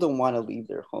homes. People don't want to leave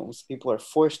their homes. People are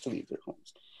forced to leave their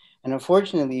homes. And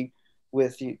unfortunately,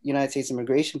 with the United States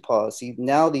immigration policy,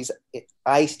 now these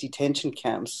ICE detention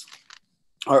camps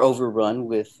are overrun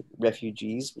with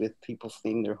refugees, with people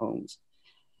fleeing their homes.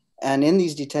 And in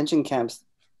these detention camps,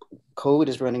 COVID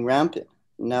is running rampant.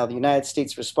 Now, the United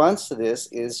States response to this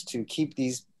is to keep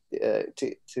these,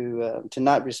 to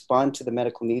not respond to the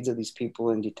medical needs of these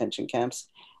people in detention camps,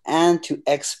 and to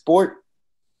export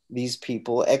these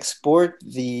people, export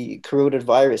the corroded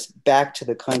virus back to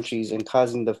the countries and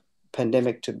causing the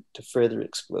pandemic to further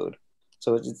explode.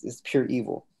 So it's pure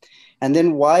evil. And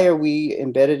then why are we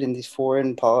embedded in these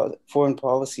foreign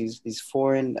policies, these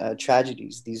foreign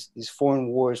tragedies, these foreign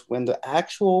wars, when the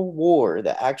actual war,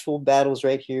 the actual battles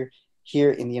right here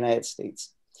in the United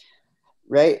States?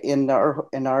 right in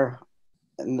the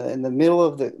middle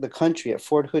of the country at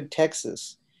Fort Hood,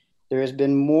 Texas, there has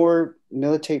been more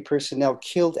military personnel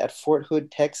killed at Fort Hood,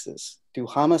 Texas through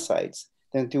homicides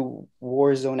than through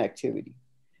war zone activity.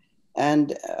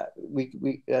 And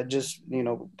we just,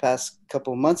 past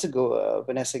couple of months ago,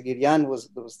 Vanessa Guillen was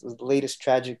the latest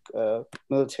tragic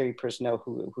military personnel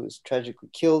who was tragically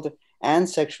killed and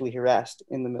sexually harassed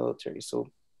in the military. So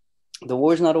the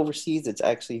war is not overseas, it's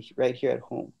actually right here at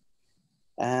home.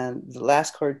 And the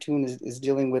last cartoon is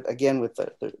dealing with, again, with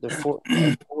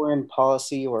the foreign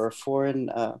policy or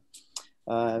foreign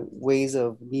ways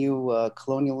of new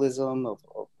colonialism,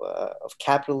 of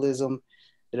capitalism,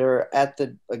 that are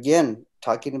again,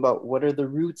 talking about what are the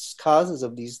roots causes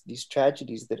of these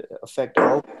tragedies that affect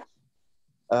all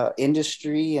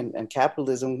industry and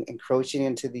capitalism encroaching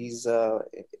into these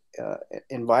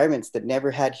environments that never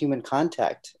had human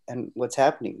contact. And what's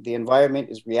happening? The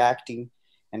environment is reacting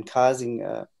and causing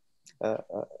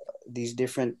these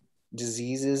different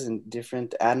diseases and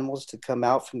different animals to come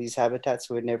out from these habitats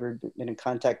who had never been in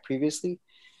contact previously.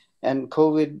 And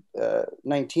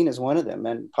COVID-19 is one of them.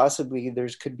 And possibly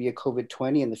could be a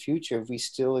COVID-20 in the future if we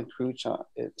still encroach on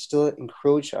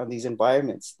these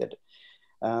environments that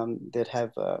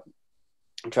have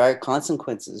dire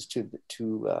consequences to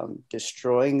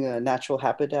destroying natural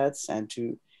habitats and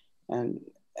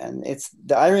it's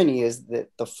the irony is that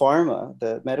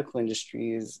the medical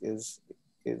industry is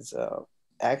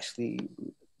actually,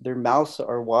 their mouths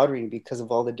are watering because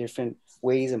of all the different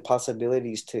ways and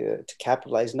possibilities to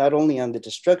capitalize not only on the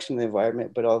destruction of the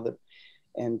environment, but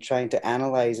and trying to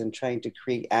analyze and trying to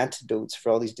create antidotes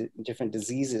for all these different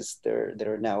diseases that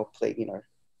are now plaguing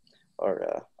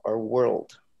our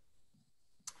world.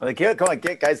 Well, come on,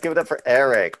 guys, give it up for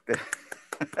Eric.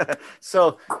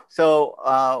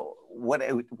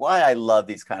 Why I love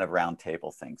these kind of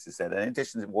roundtable things is that in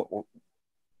addition to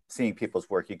seeing people's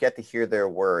work, you get to hear their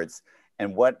words,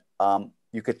 and what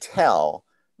you could tell,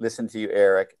 listen to you,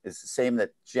 Eric, is the same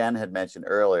that Jen had mentioned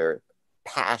earlier,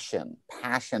 passion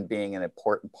being an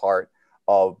important part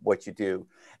of what you do.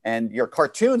 And your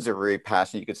cartoons are very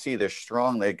passionate. You can see they're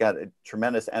strong. They've got a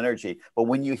tremendous energy. But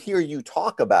when you hear you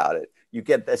talk about it, you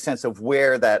get a sense of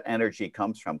where that energy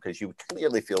comes from, because you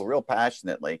clearly feel real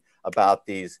passionately about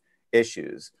these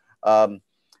issues. What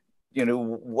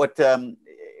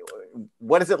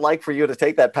is it like for you to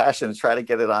take that passion and try to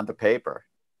get it onto paper?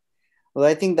 Well,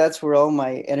 I think that's where all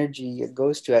my energy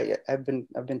goes to. I've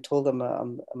been told I'm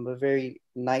a very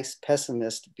nice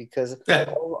pessimist because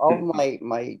all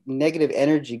my negative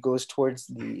energy goes towards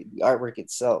the artwork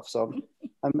itself. So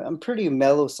I'm pretty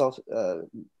mellow,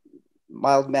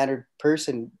 mild-mannered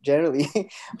person generally,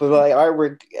 but my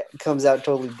artwork comes out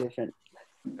totally different.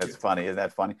 That's funny. Isn't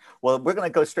that funny? Well, we're going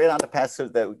to go straight on to Pat so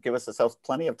that give us ourselves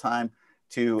plenty of time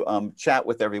to chat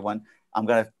with everyone.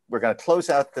 We're going to close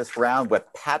out this round with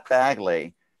Pat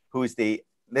Bagley,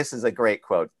 this is a great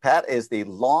quote. Pat is the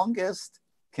longest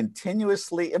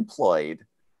continuously employed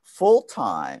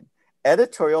full-time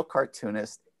editorial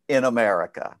cartoonist in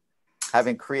America,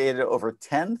 having created over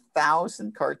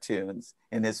 10,000 cartoons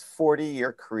in his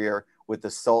 40-year career with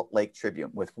the Salt Lake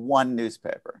Tribune, with one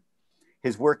newspaper.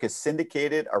 His work is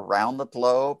syndicated around the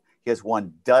globe. He has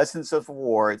won dozens of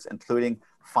awards, including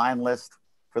finalist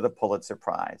for the Pulitzer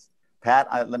Prize. Pat,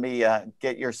 let me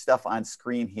get your stuff on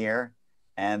screen here,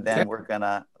 and then we're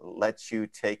gonna let you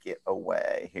take it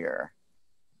away here.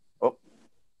 Oh,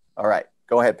 all right,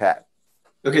 go ahead, Pat.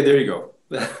 Okay, there you go.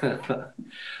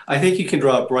 I think you can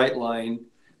draw a bright line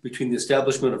between the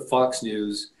establishment of Fox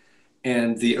News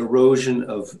and the erosion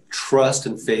of trust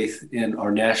and faith in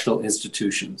our national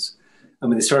institutions. I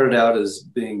mean, they started out as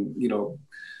being,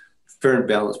 fair and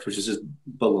balanced, which is just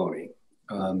baloney.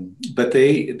 But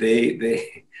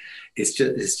it's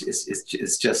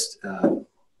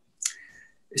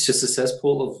just a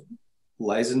cesspool of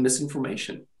lies and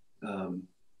misinformation.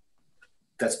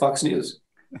 That's Fox News.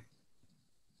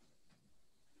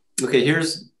 Okay,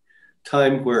 here's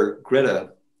time where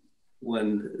Greta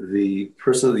won the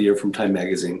Person of the Year from Time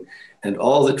Magazine, and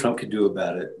all that Trump could do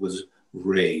about it was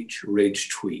rage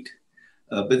tweet.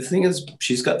 But the thing is,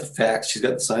 she's got the facts, she's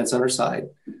got the science on her side.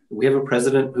 We have a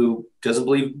president who doesn't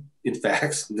believe in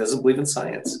facts and doesn't believe in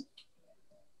science.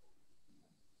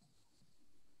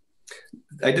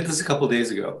 I did this a couple of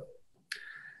days ago.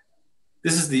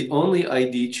 This is the only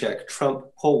ID check Trump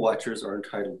poll watchers are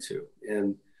entitled to.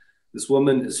 And this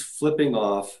woman is flipping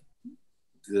off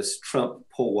this Trump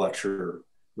poll watcher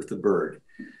with the bird.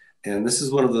 And this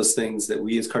is one of those things that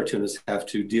we as cartoonists have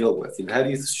to deal with. How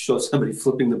do you show somebody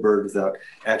flipping the bird without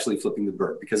actually flipping the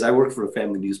bird? Because I work for a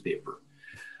family newspaper.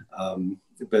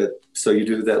 So you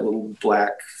do that little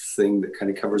black thing that kind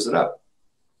of covers it up.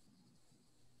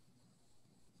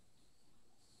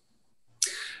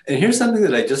 And here's something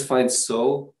that I just find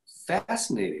so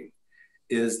fascinating,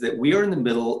 is that we are in the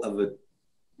middle of a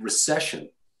recession,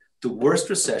 the worst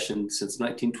recession since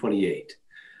 1928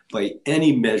 by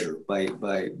any measure, by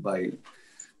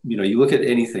you know, you look at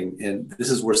anything and this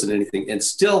is worse than anything, and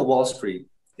still Wall Street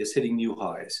is hitting new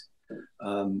highs.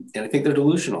 And I think they're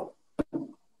delusional.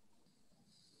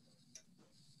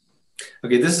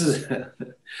 Okay, this is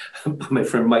my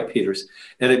friend Mike Peters,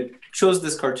 and I chose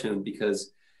this cartoon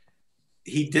because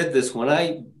he did this when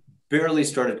I barely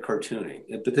started cartooning.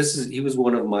 But he was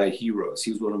one of my heroes.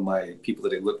 He was one of my people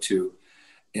that I looked to,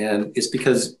 and it's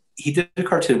because he did a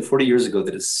cartoon 40 years ago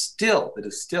that is still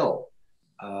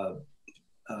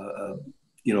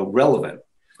you know, relevant.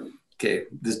 Okay,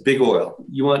 this big oil.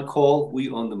 You want coal? We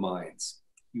own the mines.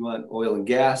 You want oil and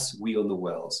gas? We own the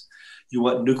wells. You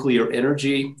want nuclear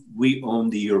energy? We own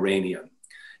the uranium.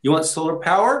 You want solar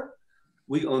power?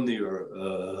 We own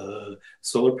the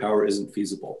solar power isn't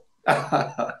feasible.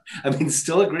 I mean,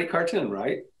 still a great cartoon,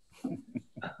 right?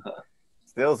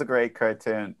 Still a great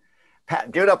cartoon.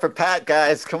 Pat, give it up for Pat,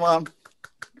 guys. Come on.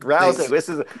 Rousing. This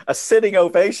is a sitting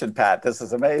ovation, Pat. This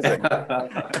is amazing.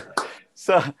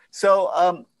 So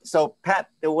Pat,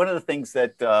 one of the things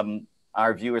that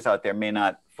our viewers out there may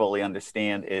not fully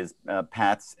understand is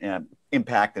Pat's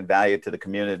impact and value to the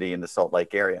community in the Salt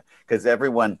Lake area. Because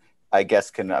everyone, I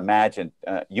guess, can imagine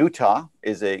Utah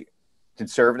is a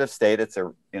conservative state. It's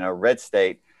a red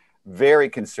state, very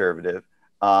conservative.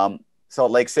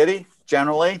 Salt Lake City,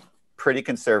 generally, pretty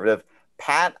conservative.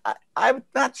 Pat, I'm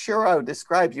not sure I would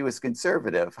describe you as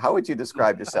conservative. How would you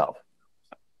describe yourself?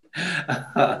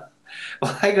 Well,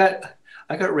 I got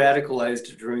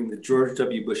radicalized during the George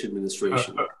W. Bush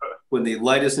administration when they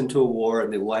lied us into a war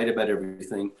and they lied about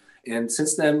everything. And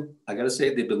since then, I got to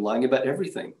say, they've been lying about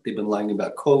everything. They've been lying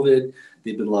about COVID.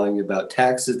 They've been lying about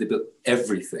taxes. They've been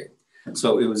everything.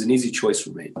 So it was an easy choice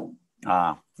for me.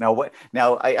 Now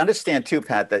I understand too,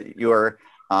 Pat, that you're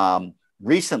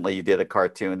recently you did a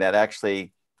cartoon that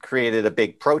actually created a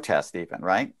big protest even,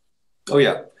 right? Oh,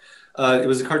 yeah. It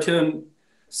was a cartoon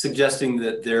suggesting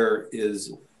that there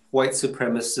is white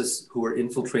supremacists who are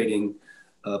infiltrating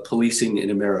policing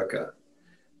in America.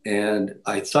 And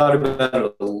I thought about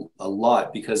it a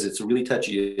lot because it's a really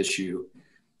touchy issue.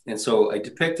 And so I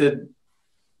depicted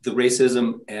the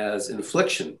racism as an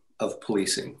affliction of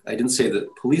policing. I didn't say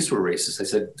that police were racist. I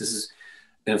said this is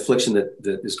an affliction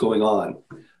that is going on.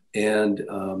 And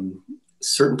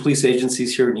certain police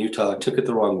agencies here in Utah took it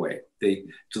the wrong way. They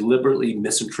deliberately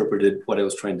misinterpreted what I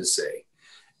was trying to say.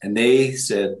 And they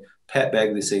said, Pat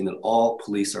Bagley saying that all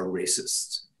police are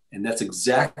racists. And that's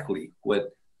exactly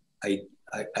what I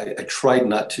tried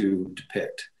not to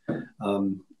depict.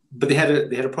 But they had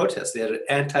a protest. They had an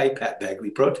anti-Pat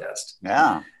Bagley protest.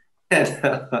 Yeah. And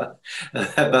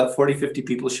about 40, 50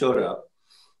 people showed up.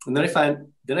 And then I found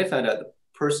out the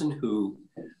person who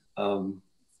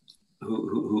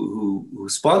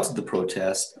sponsored the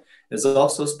protest is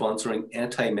also sponsoring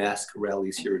anti-mask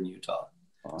rallies here in Utah.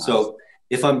 Wow. So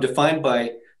if I'm defined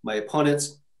by my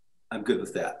opponents, I'm good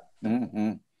with that.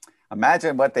 Mm-hmm.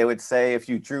 Imagine what they would say if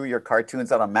you drew your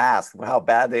cartoons on a mask. How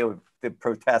bad they would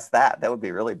protest that. That would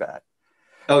be really bad.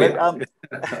 Oh, but,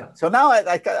 yeah. So now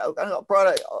I brought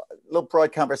a little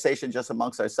broad conversation just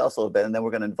amongst ourselves a little bit, and then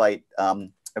we're going to invite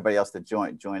everybody else to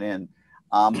join in.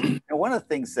 And one of the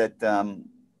things that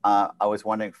I was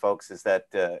wondering, folks, is that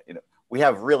we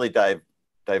have really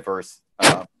diverse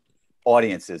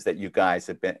audiences that you guys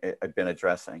have been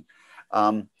addressing.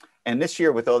 And this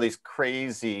year, with all these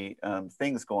crazy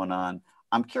things going on,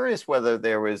 I'm curious whether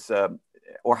there was,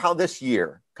 or how this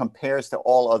year compares to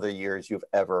all other years you've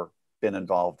ever been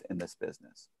involved in this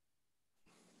business.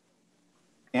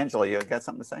 Angelo, you got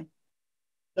something to say?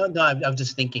 No, I'm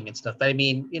just thinking and stuff. But I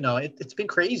mean, it's been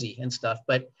crazy and stuff.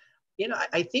 But,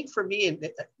 I think for me,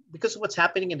 because of what's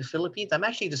happening in the Philippines, I'm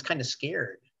actually just kind of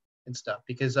scared and stuff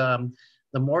because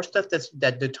the more stuff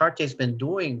that Duterte's been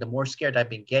doing, the more scared I've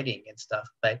been getting and stuff.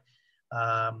 But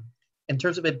in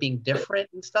terms of it being different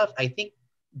and stuff, I think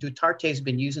Duterte's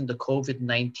been using the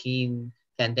COVID-19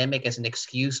 pandemic as an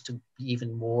excuse to be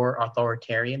even more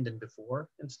authoritarian than before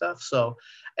and stuff. So,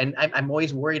 and I'm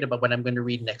always worried about what I'm going to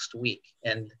read next week.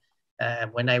 And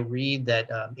when I read that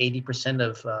 80%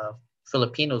 of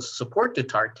Filipinos support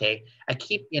Duterte, I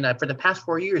keep, for the past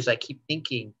 4 years, I keep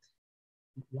thinking,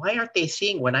 why aren't they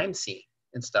seeing what I'm seeing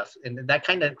and stuff? And that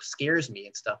kind of scares me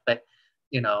and stuff. But,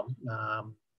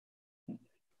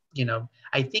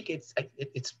 I think it's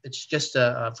just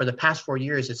for the past 4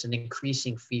 years, it's an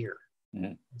increasing fear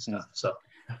and stuff. So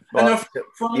Well,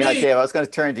 for me, Dave, I was going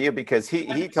to turn to you because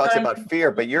he talks about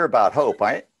fear, but you're about hope,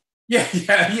 right? Yeah.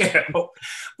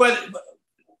 But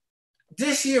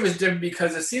this year is different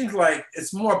because it seems like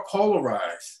it's more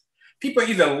polarized. People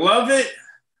either love it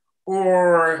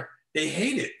or they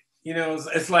hate it. You know,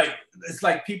 it's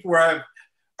like people are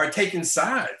taking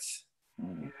sides.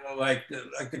 You know, like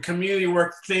the community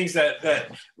work things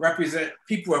that represent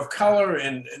people of color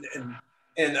and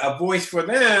a voice for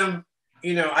them.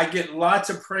 You know, I get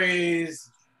lots of praise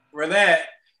for that,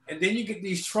 and then you get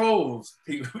these trolls,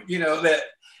 people. You know that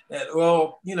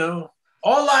well, you know,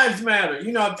 all lives matter.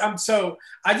 You know,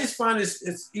 I just find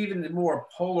it's even more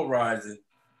polarizing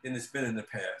than it's been in the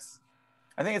past.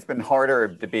 I think it's been harder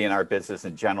to be in our business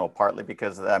in general, partly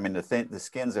because I mean the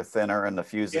skins are thinner and the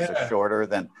fuses are shorter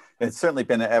than it's certainly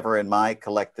been ever in my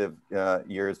collective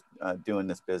years doing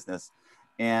this business,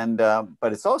 and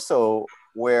but it's also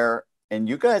where, and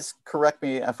you guys correct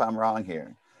me if I'm wrong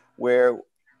here, where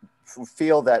we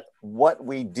feel that what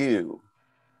we do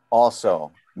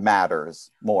also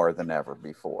matters more than ever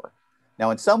before.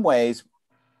 Now, in some ways,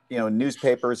 you know,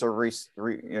 newspapers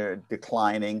are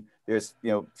declining. There's,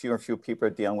 you know, fewer and fewer people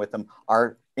are dealing with them.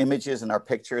 Our images and our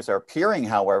pictures are appearing,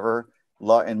 however,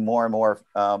 in more and more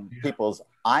people's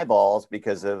eyeballs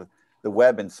because of the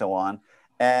web and so on.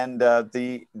 And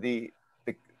the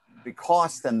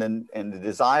cost and the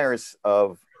desires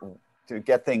to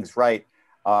get things right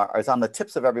is on the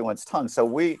tips of everyone's tongue. So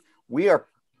we are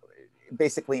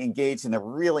basically engaged in a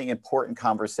really important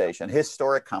conversation,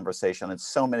 historic conversation on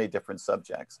so many different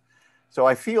subjects. So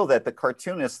I feel that the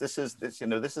cartoonists, this is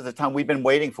the time we've been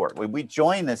waiting for. We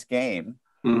join this game.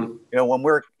 You know, when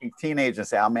we're teenagers and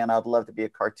say, "Oh man, I'd love to be a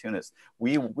cartoonist."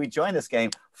 We join this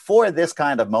game for this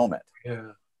kind of moment.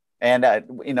 Yeah. And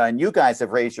you know, and you guys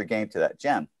have raised your game to that,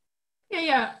 Jen.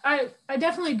 Yeah. I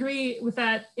definitely agree with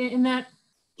that. In that,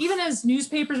 even as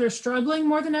newspapers are struggling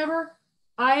more than ever,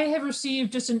 I have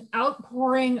received just an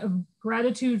outpouring of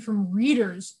gratitude from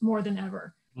readers more than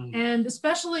ever. And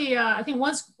especially, I think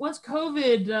once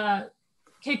COVID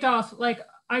kicked off, like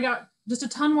I got just a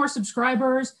ton more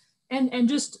subscribers and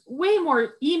just way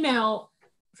more email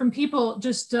from people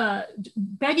just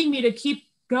begging me to keep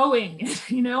going,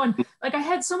 you know, and like I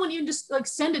had someone even just like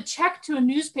send a check to a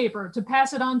newspaper to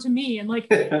pass it on to me, and like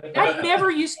that never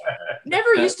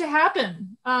used to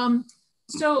happen.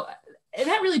 So and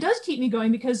that really does keep me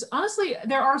going, because honestly,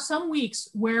 there are some weeks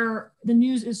where the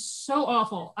news is so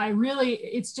awful.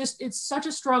 It's such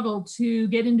a struggle to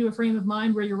get into a frame of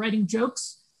mind where you're writing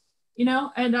jokes, you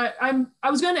know? And I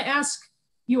was going to ask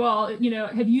you all, you know,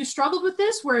 have you struggled with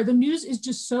this where the news is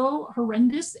just so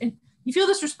horrendous and you feel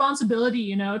this responsibility,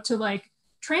 you know, to like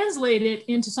translate it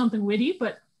into something witty,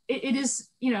 but it is,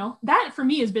 you know, that for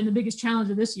me has been the biggest challenge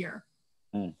of this year.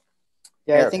 Yeah,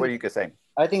 Eric, what do you could say?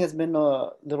 I think it's been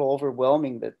a little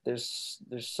overwhelming that there's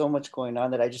so much going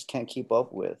on that I just can't keep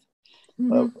up with.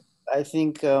 But I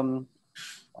think to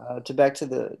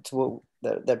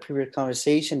that previous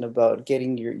conversation about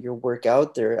getting your work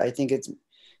out there, I think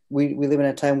we live in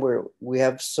a time where we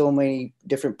have so many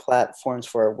different platforms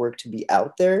for our work to be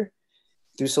out there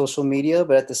through social media,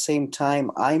 but at the same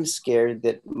time, I'm scared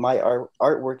that my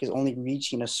artwork is only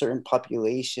reaching a certain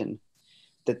population,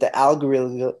 that the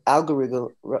algorithms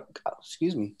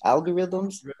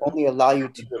only allow you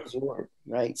to absorb,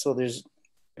 right? So there's,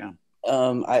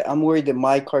 I'm worried that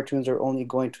my cartoons are only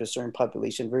going to a certain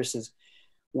population versus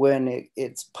when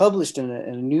it's published in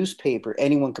a newspaper,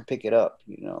 anyone could pick it up,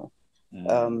 you know?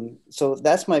 So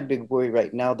that's my big worry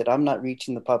right now, that I'm not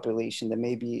reaching the population that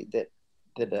maybe the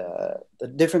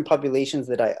different populations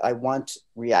that I want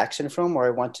reaction from, or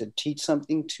I want to teach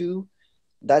something to.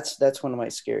 That's one of my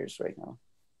scares right now.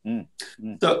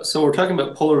 So we're talking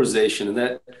about polarization, and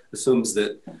that assumes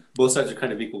that both sides are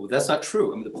kind of equal. But that's not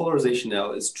true. I mean, the polarization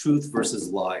now is truth versus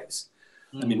lies.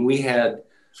 I mean, we had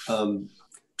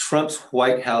Trump's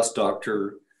White House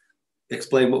doctor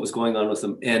explain what was going on with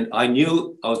him, and I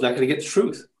knew I was not going to get the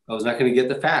truth. I was not going to get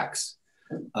the facts,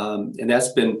 and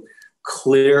that's been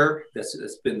clear.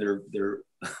 That's been their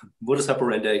modus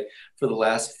operandi for the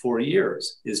last 4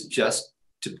 years, is just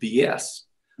to BS.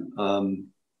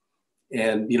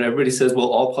 And, you know, everybody says, well,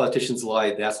 all politicians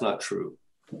lie. That's not true.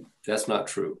 That's not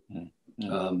true.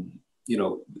 You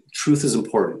know, truth is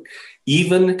important.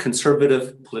 Even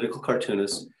conservative political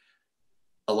cartoonists,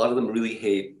 a lot of them really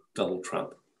hate Donald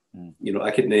Trump. You know,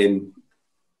 I could name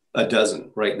a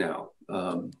dozen right now.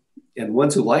 And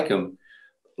ones who like him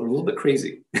are a little bit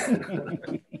crazy.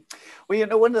 Well, you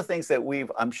know, one of the things that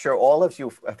I'm sure all of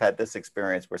you have had this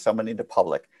experience where someone in the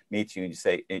public meets you and you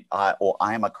say, I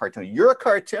am a cartoonist. You're a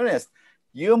cartoonist.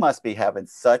 You must be having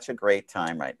such a great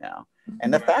time right now.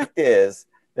 And the fact is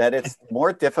that it's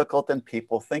more difficult than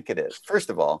people think it is. First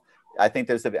of all, I think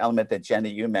there's the element that Jenny,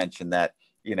 you mentioned that,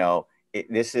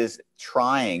 this is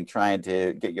trying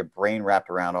to get your brain wrapped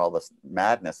around all this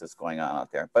madness that's going on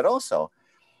out there. But also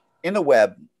in the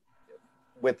web,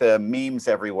 with the memes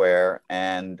everywhere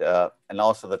and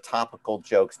also the topical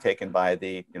jokes taken by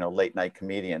the late night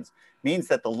comedians, means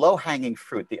that the low hanging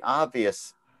fruit, the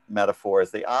obvious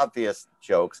metaphors, the obvious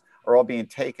jokes are all being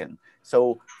taken.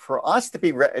 So for us to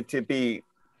be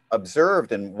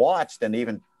observed and watched and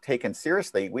even taken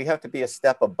seriously, we have to be a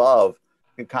step above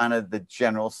kind of the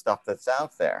general stuff that's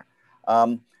out there.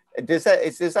 Does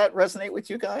that resonate with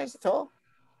you guys at all?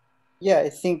 Yeah, I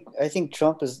think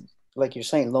Trump is, like you're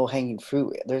saying, low hanging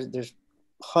fruit. There's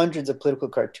hundreds of political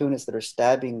cartoonists that are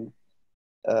stabbing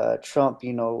Trump,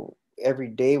 every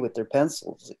day with their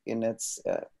pencils, and it's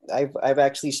I've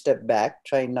actually stepped back,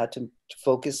 trying not to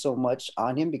focus so much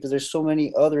on him because there's so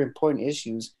many other important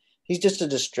issues. He's just a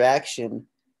distraction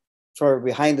for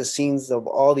behind the scenes of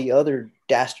all the other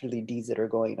dastardly deeds that are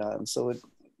going on. So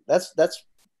that's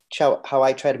how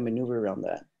I try to maneuver around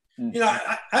that.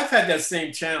 I've had that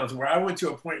same challenge where I went to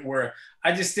a point where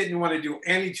I just didn't want to do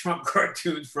any Trump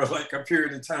cartoons for like a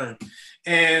period of time.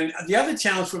 And the other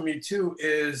challenge for me too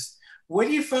is, where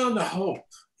do you find the hope?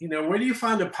 Where do you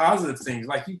find the positive things?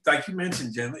 Like you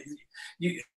mentioned, Jen,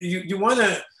 you want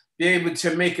to be able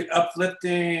to make it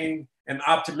uplifting and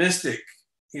optimistic,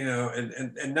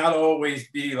 and not always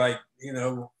be like,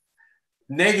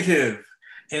 negative.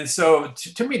 And so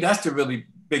to me, that's the really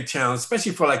big challenge,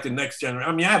 especially for like the next generation.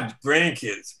 I mean, I have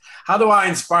grandkids. How do I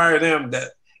inspire them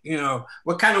that,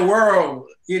 what kind of world,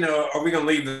 are we going to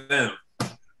leave them?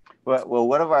 Well,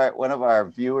 one of our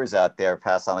viewers out there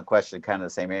passed on a question kind of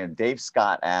the same area. Dave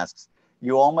Scott asks,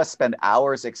 you all must spend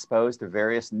hours exposed to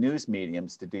various news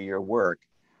mediums to do your work.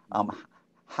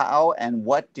 How and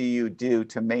what do you do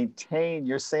to maintain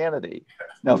your sanity?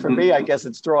 Now, for me, I guess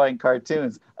it's drawing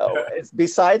cartoons.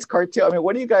 Besides cartoon, I mean,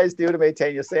 what do you guys do to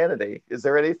maintain your sanity? Is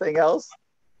there anything else?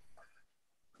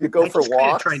 You go for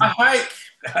walks? I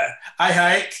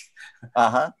hike.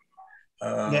 Uh-huh.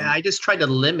 Yeah, I just try to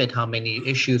limit how many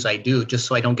issues I do just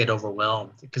so I don't get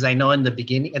overwhelmed. Because I know in the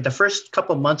beginning, at the first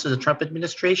couple of months of the Trump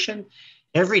administration,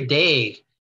 every day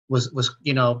was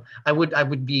I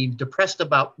would be depressed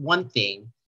about one thing.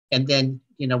 And then,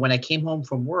 when I came home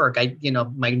from work,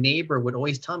 my neighbor would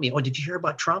always tell me, "Oh, did you hear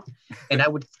about Trump?" And I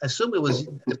would assume it was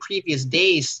the previous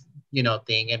day's,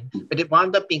 thing. But it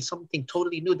wound up being something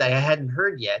totally new that I hadn't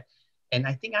heard yet. And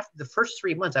I think after the first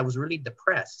 3 months, I was really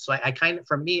depressed. So I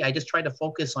just try to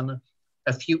focus on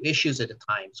a few issues at a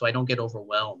time so I don't get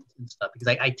overwhelmed and stuff, because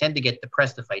I tend to get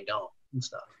depressed if I don't and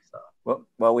stuff. So.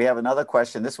 Well, we have another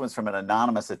question. This one's from an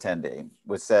anonymous attendee,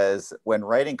 which says, when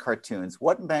writing cartoons,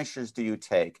 what measures do you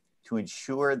take to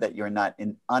ensure that you're not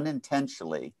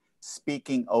unintentionally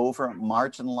speaking over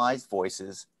marginalized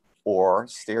voices or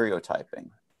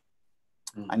stereotyping?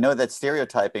 I know that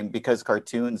stereotyping, because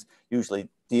cartoons usually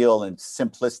deal in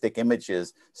simplistic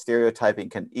images, stereotyping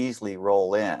can easily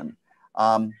roll in.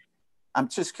 I'm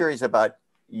just curious about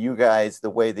you guys, the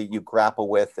way that you grapple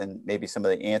with and maybe some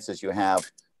of the answers you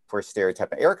have for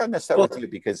stereotyping. Eric, I'm going to start with you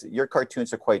because your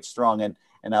cartoons are quite strong, and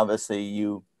obviously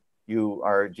you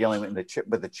are dealing with the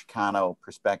Chicano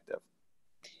perspective.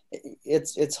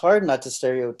 It's hard not to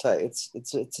stereotype.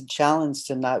 It's a challenge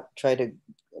to not try to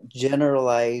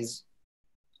generalize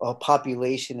a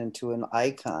population into an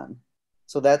icon.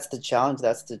 So that's the challenge.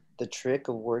 That's the trick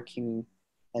of working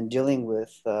and dealing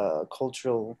with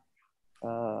cultural,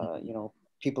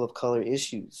 people of color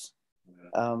issues.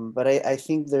 But I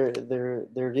think there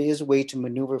is a way to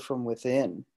maneuver from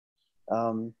within.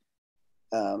 Part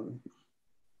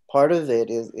of it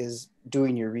is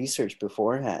doing your research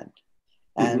beforehand,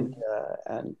 and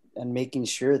making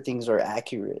sure things are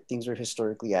accurate, things are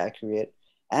historically accurate,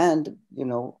 and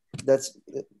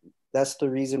that's the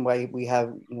reason why we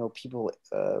have people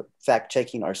fact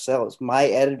checking ourselves. My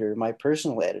editor, my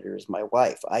personal editor, is my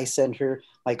wife. I send her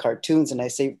my cartoons and I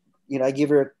say, I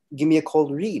give me a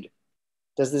cold read.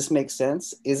 Does this make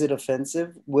sense? Is it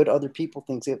offensive? Would other people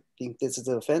think this is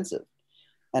offensive?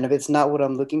 And if it's not what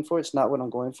I'm looking for, it's not what I'm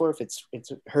going for. If it's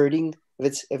hurting,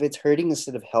 if it's hurting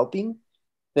instead of helping,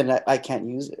 then I can't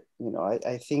use it.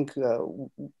 I think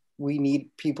we need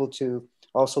people to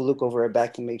also look over our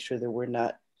back and make sure that we're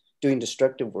not doing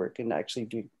destructive work and actually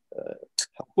do help.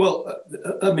 Well,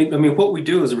 I mean, what we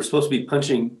do is we're supposed to be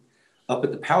punching up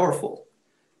at the powerful.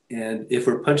 And if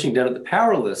we're punching down at the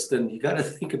powerless, then you got to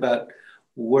think about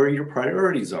where your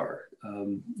priorities are.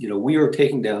 We are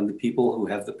taking down the people who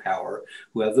have the power,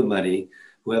 who have the money,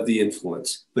 who have the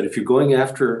influence. But if you're going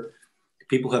after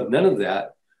people who have none of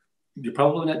that, you're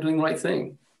probably not doing the right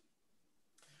thing.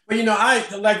 But you know, I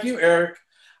like you, Eric.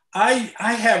 I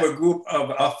have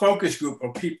a focus group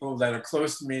of people that are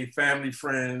close to me, family,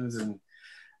 friends, and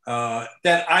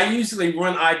that I usually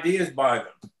run ideas by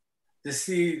them to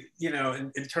see, you know,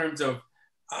 in terms of,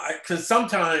 because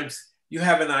sometimes you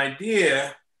have an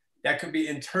idea that could be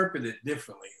interpreted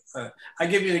differently. I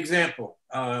give you an example.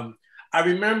 I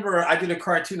remember I did a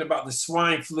cartoon about the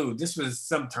swine flu. This was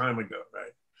some time ago,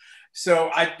 right? So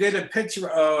I did a picture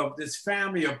of this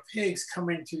family of pigs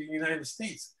coming to the United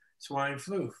States, swine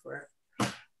flu,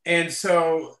 right? And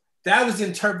so that was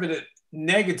interpreted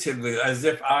negatively, as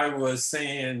if I was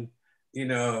saying, you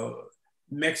know,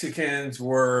 Mexicans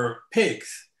were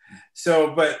pigs.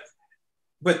 So, but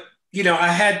you know, I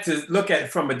had to look at it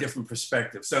from a different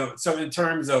perspective. So in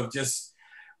terms of just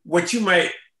what you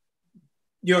might,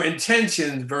 your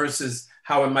intentions versus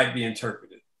how it might be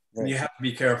interpreted. Right. You have to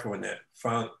be careful in that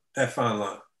fine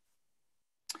line.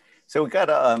 So we got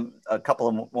a couple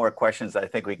of more questions I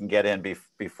think we can get in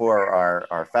before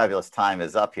our fabulous time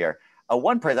is up here.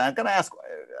 One person, I'm going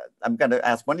to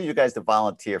ask one of you guys to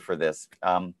volunteer for this.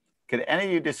 Could any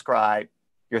of you describe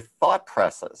your thought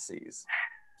processes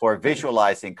for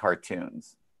visualizing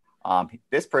cartoons?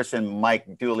 This person,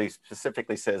 Mike Dooley,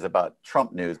 specifically says about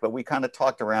Trump news, but we kind of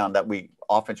talked around that we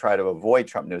often try to avoid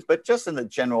Trump news, but just in the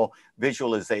general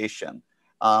visualization.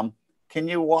 Can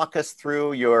you walk us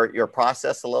through your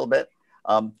process a little bit?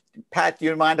 Pat, do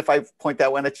you mind if I point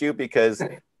that one at you? Because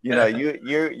you know,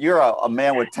 you're a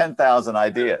man with 10,000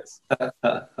 ideas.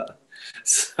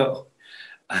 So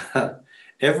I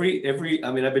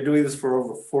mean, I've been doing this for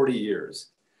over 40 years,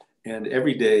 and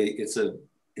every day it's a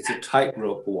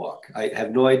tightrope walk. I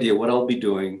have no idea what I'll be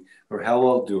doing or how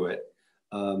I'll do it.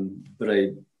 But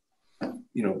I,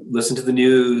 you know, listen to the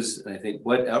news and I think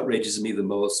what outrages me the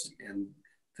most. And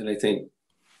then I think,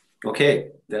 okay,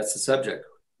 that's the subject.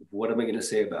 What am I going to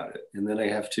say about it? And then I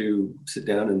have to sit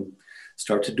down and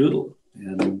start to doodle.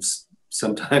 And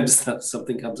sometimes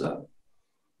something comes up.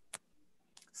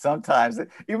 Sometimes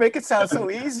you make it sound so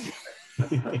easy.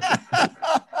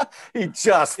 He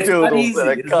just doodles and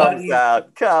it comes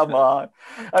out. Come on.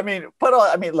 I mean,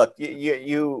 look,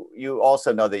 you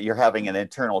also know that you're having an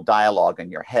internal dialogue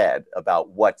in your head about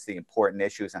what's the important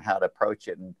issues and how to approach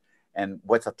it, and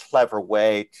what's a clever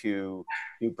way to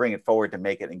bring it forward to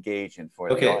make it engaging for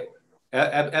the audience.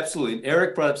 Absolutely. And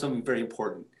Eric brought up something very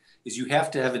important, is you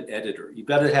have to have an editor. You've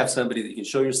got to have somebody that you can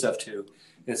show your stuff to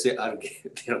and say, I don't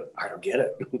get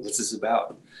it. What's this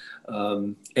about?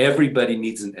 Everybody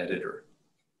needs an editor.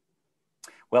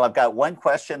 Well, I've got one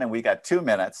question and we got 2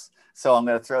 minutes. So I'm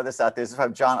going to throw this out. This is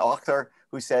from John Auchter,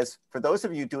 who says, for those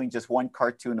of you doing just one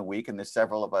cartoon a week, and there's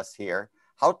several of us here,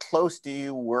 how close do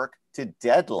you work to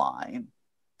deadline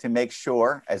to make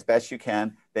sure, as best you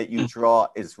can, that you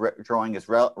drawing is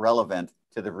relevant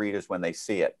to the readers when they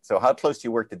see it? So how close do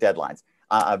you work to deadlines?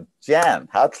 Jen,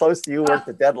 how close do you work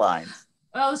to deadlines?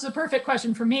 Well, this is a perfect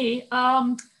question for me.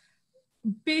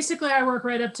 Basically, I work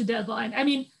right up to deadline. I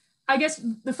mean, I guess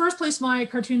the first place my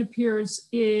cartoon appears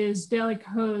is Daily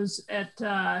Kos at,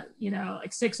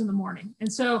 like 6 in the morning.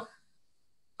 And so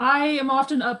I am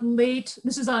often up late.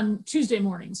 This is on Tuesday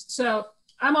mornings. So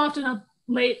I'm often up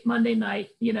late Monday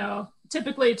night,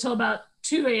 typically till about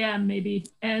 2 a.m. maybe.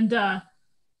 And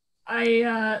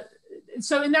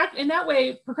so in that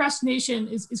way, procrastination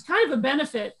is kind of a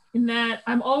benefit in that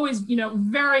I'm always,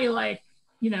 very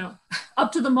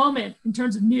up to the moment in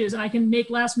terms of news, and I can make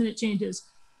last minute changes.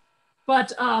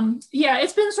 But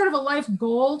it's been sort of a life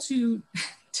goal to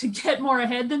get more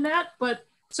ahead than that. But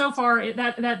so far,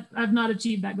 that I've not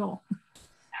achieved that goal.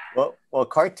 Well,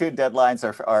 cartoon deadlines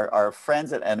are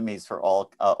friends and enemies for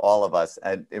all of us.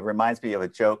 And it reminds me of a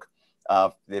joke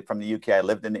from the UK. I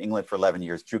lived in England for 11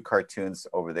 years, drew cartoons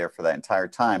over there for that entire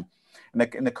time. And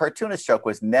the cartoonist joke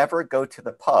was never go to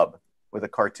the pub with a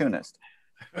cartoonist,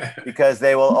 because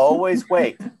they will always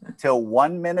wait till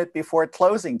 1 minute before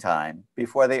closing time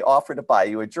before they offer to buy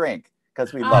you a drink,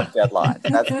 because we love deadlines.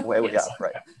 That's the way we are,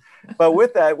 right? But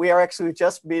with that, we are actually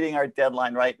just meeting our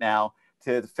deadline right now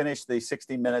to finish the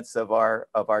 60 minutes of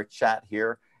our chat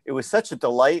here. It was such a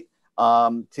delight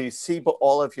to see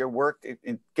all of your work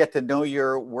and get to know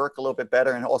your work a little bit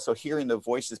better, and also hearing the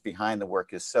voices behind the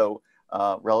work is so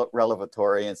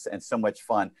revelatory and so much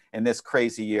fun in this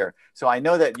crazy year. So I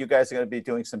know that you guys are going to be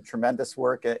doing some tremendous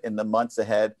work in the months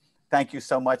ahead. Thank you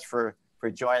so much for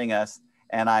joining us.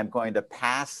 And I'm going to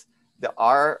pass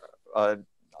our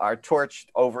torch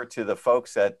over to the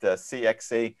folks at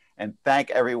CXC, and thank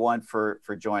everyone for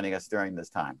joining us during this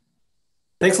time.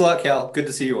 Thanks a lot, Cal. Good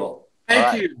to see you all.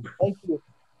 Thank you.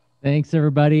 Thanks,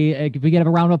 everybody. If we can have a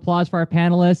round of applause for our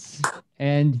panelists.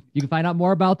 And you can find out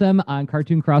more about them on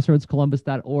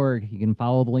cartooncrossroadscolumbus.org. You can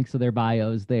follow the links to their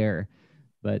bios there.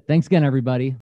 But thanks again, everybody.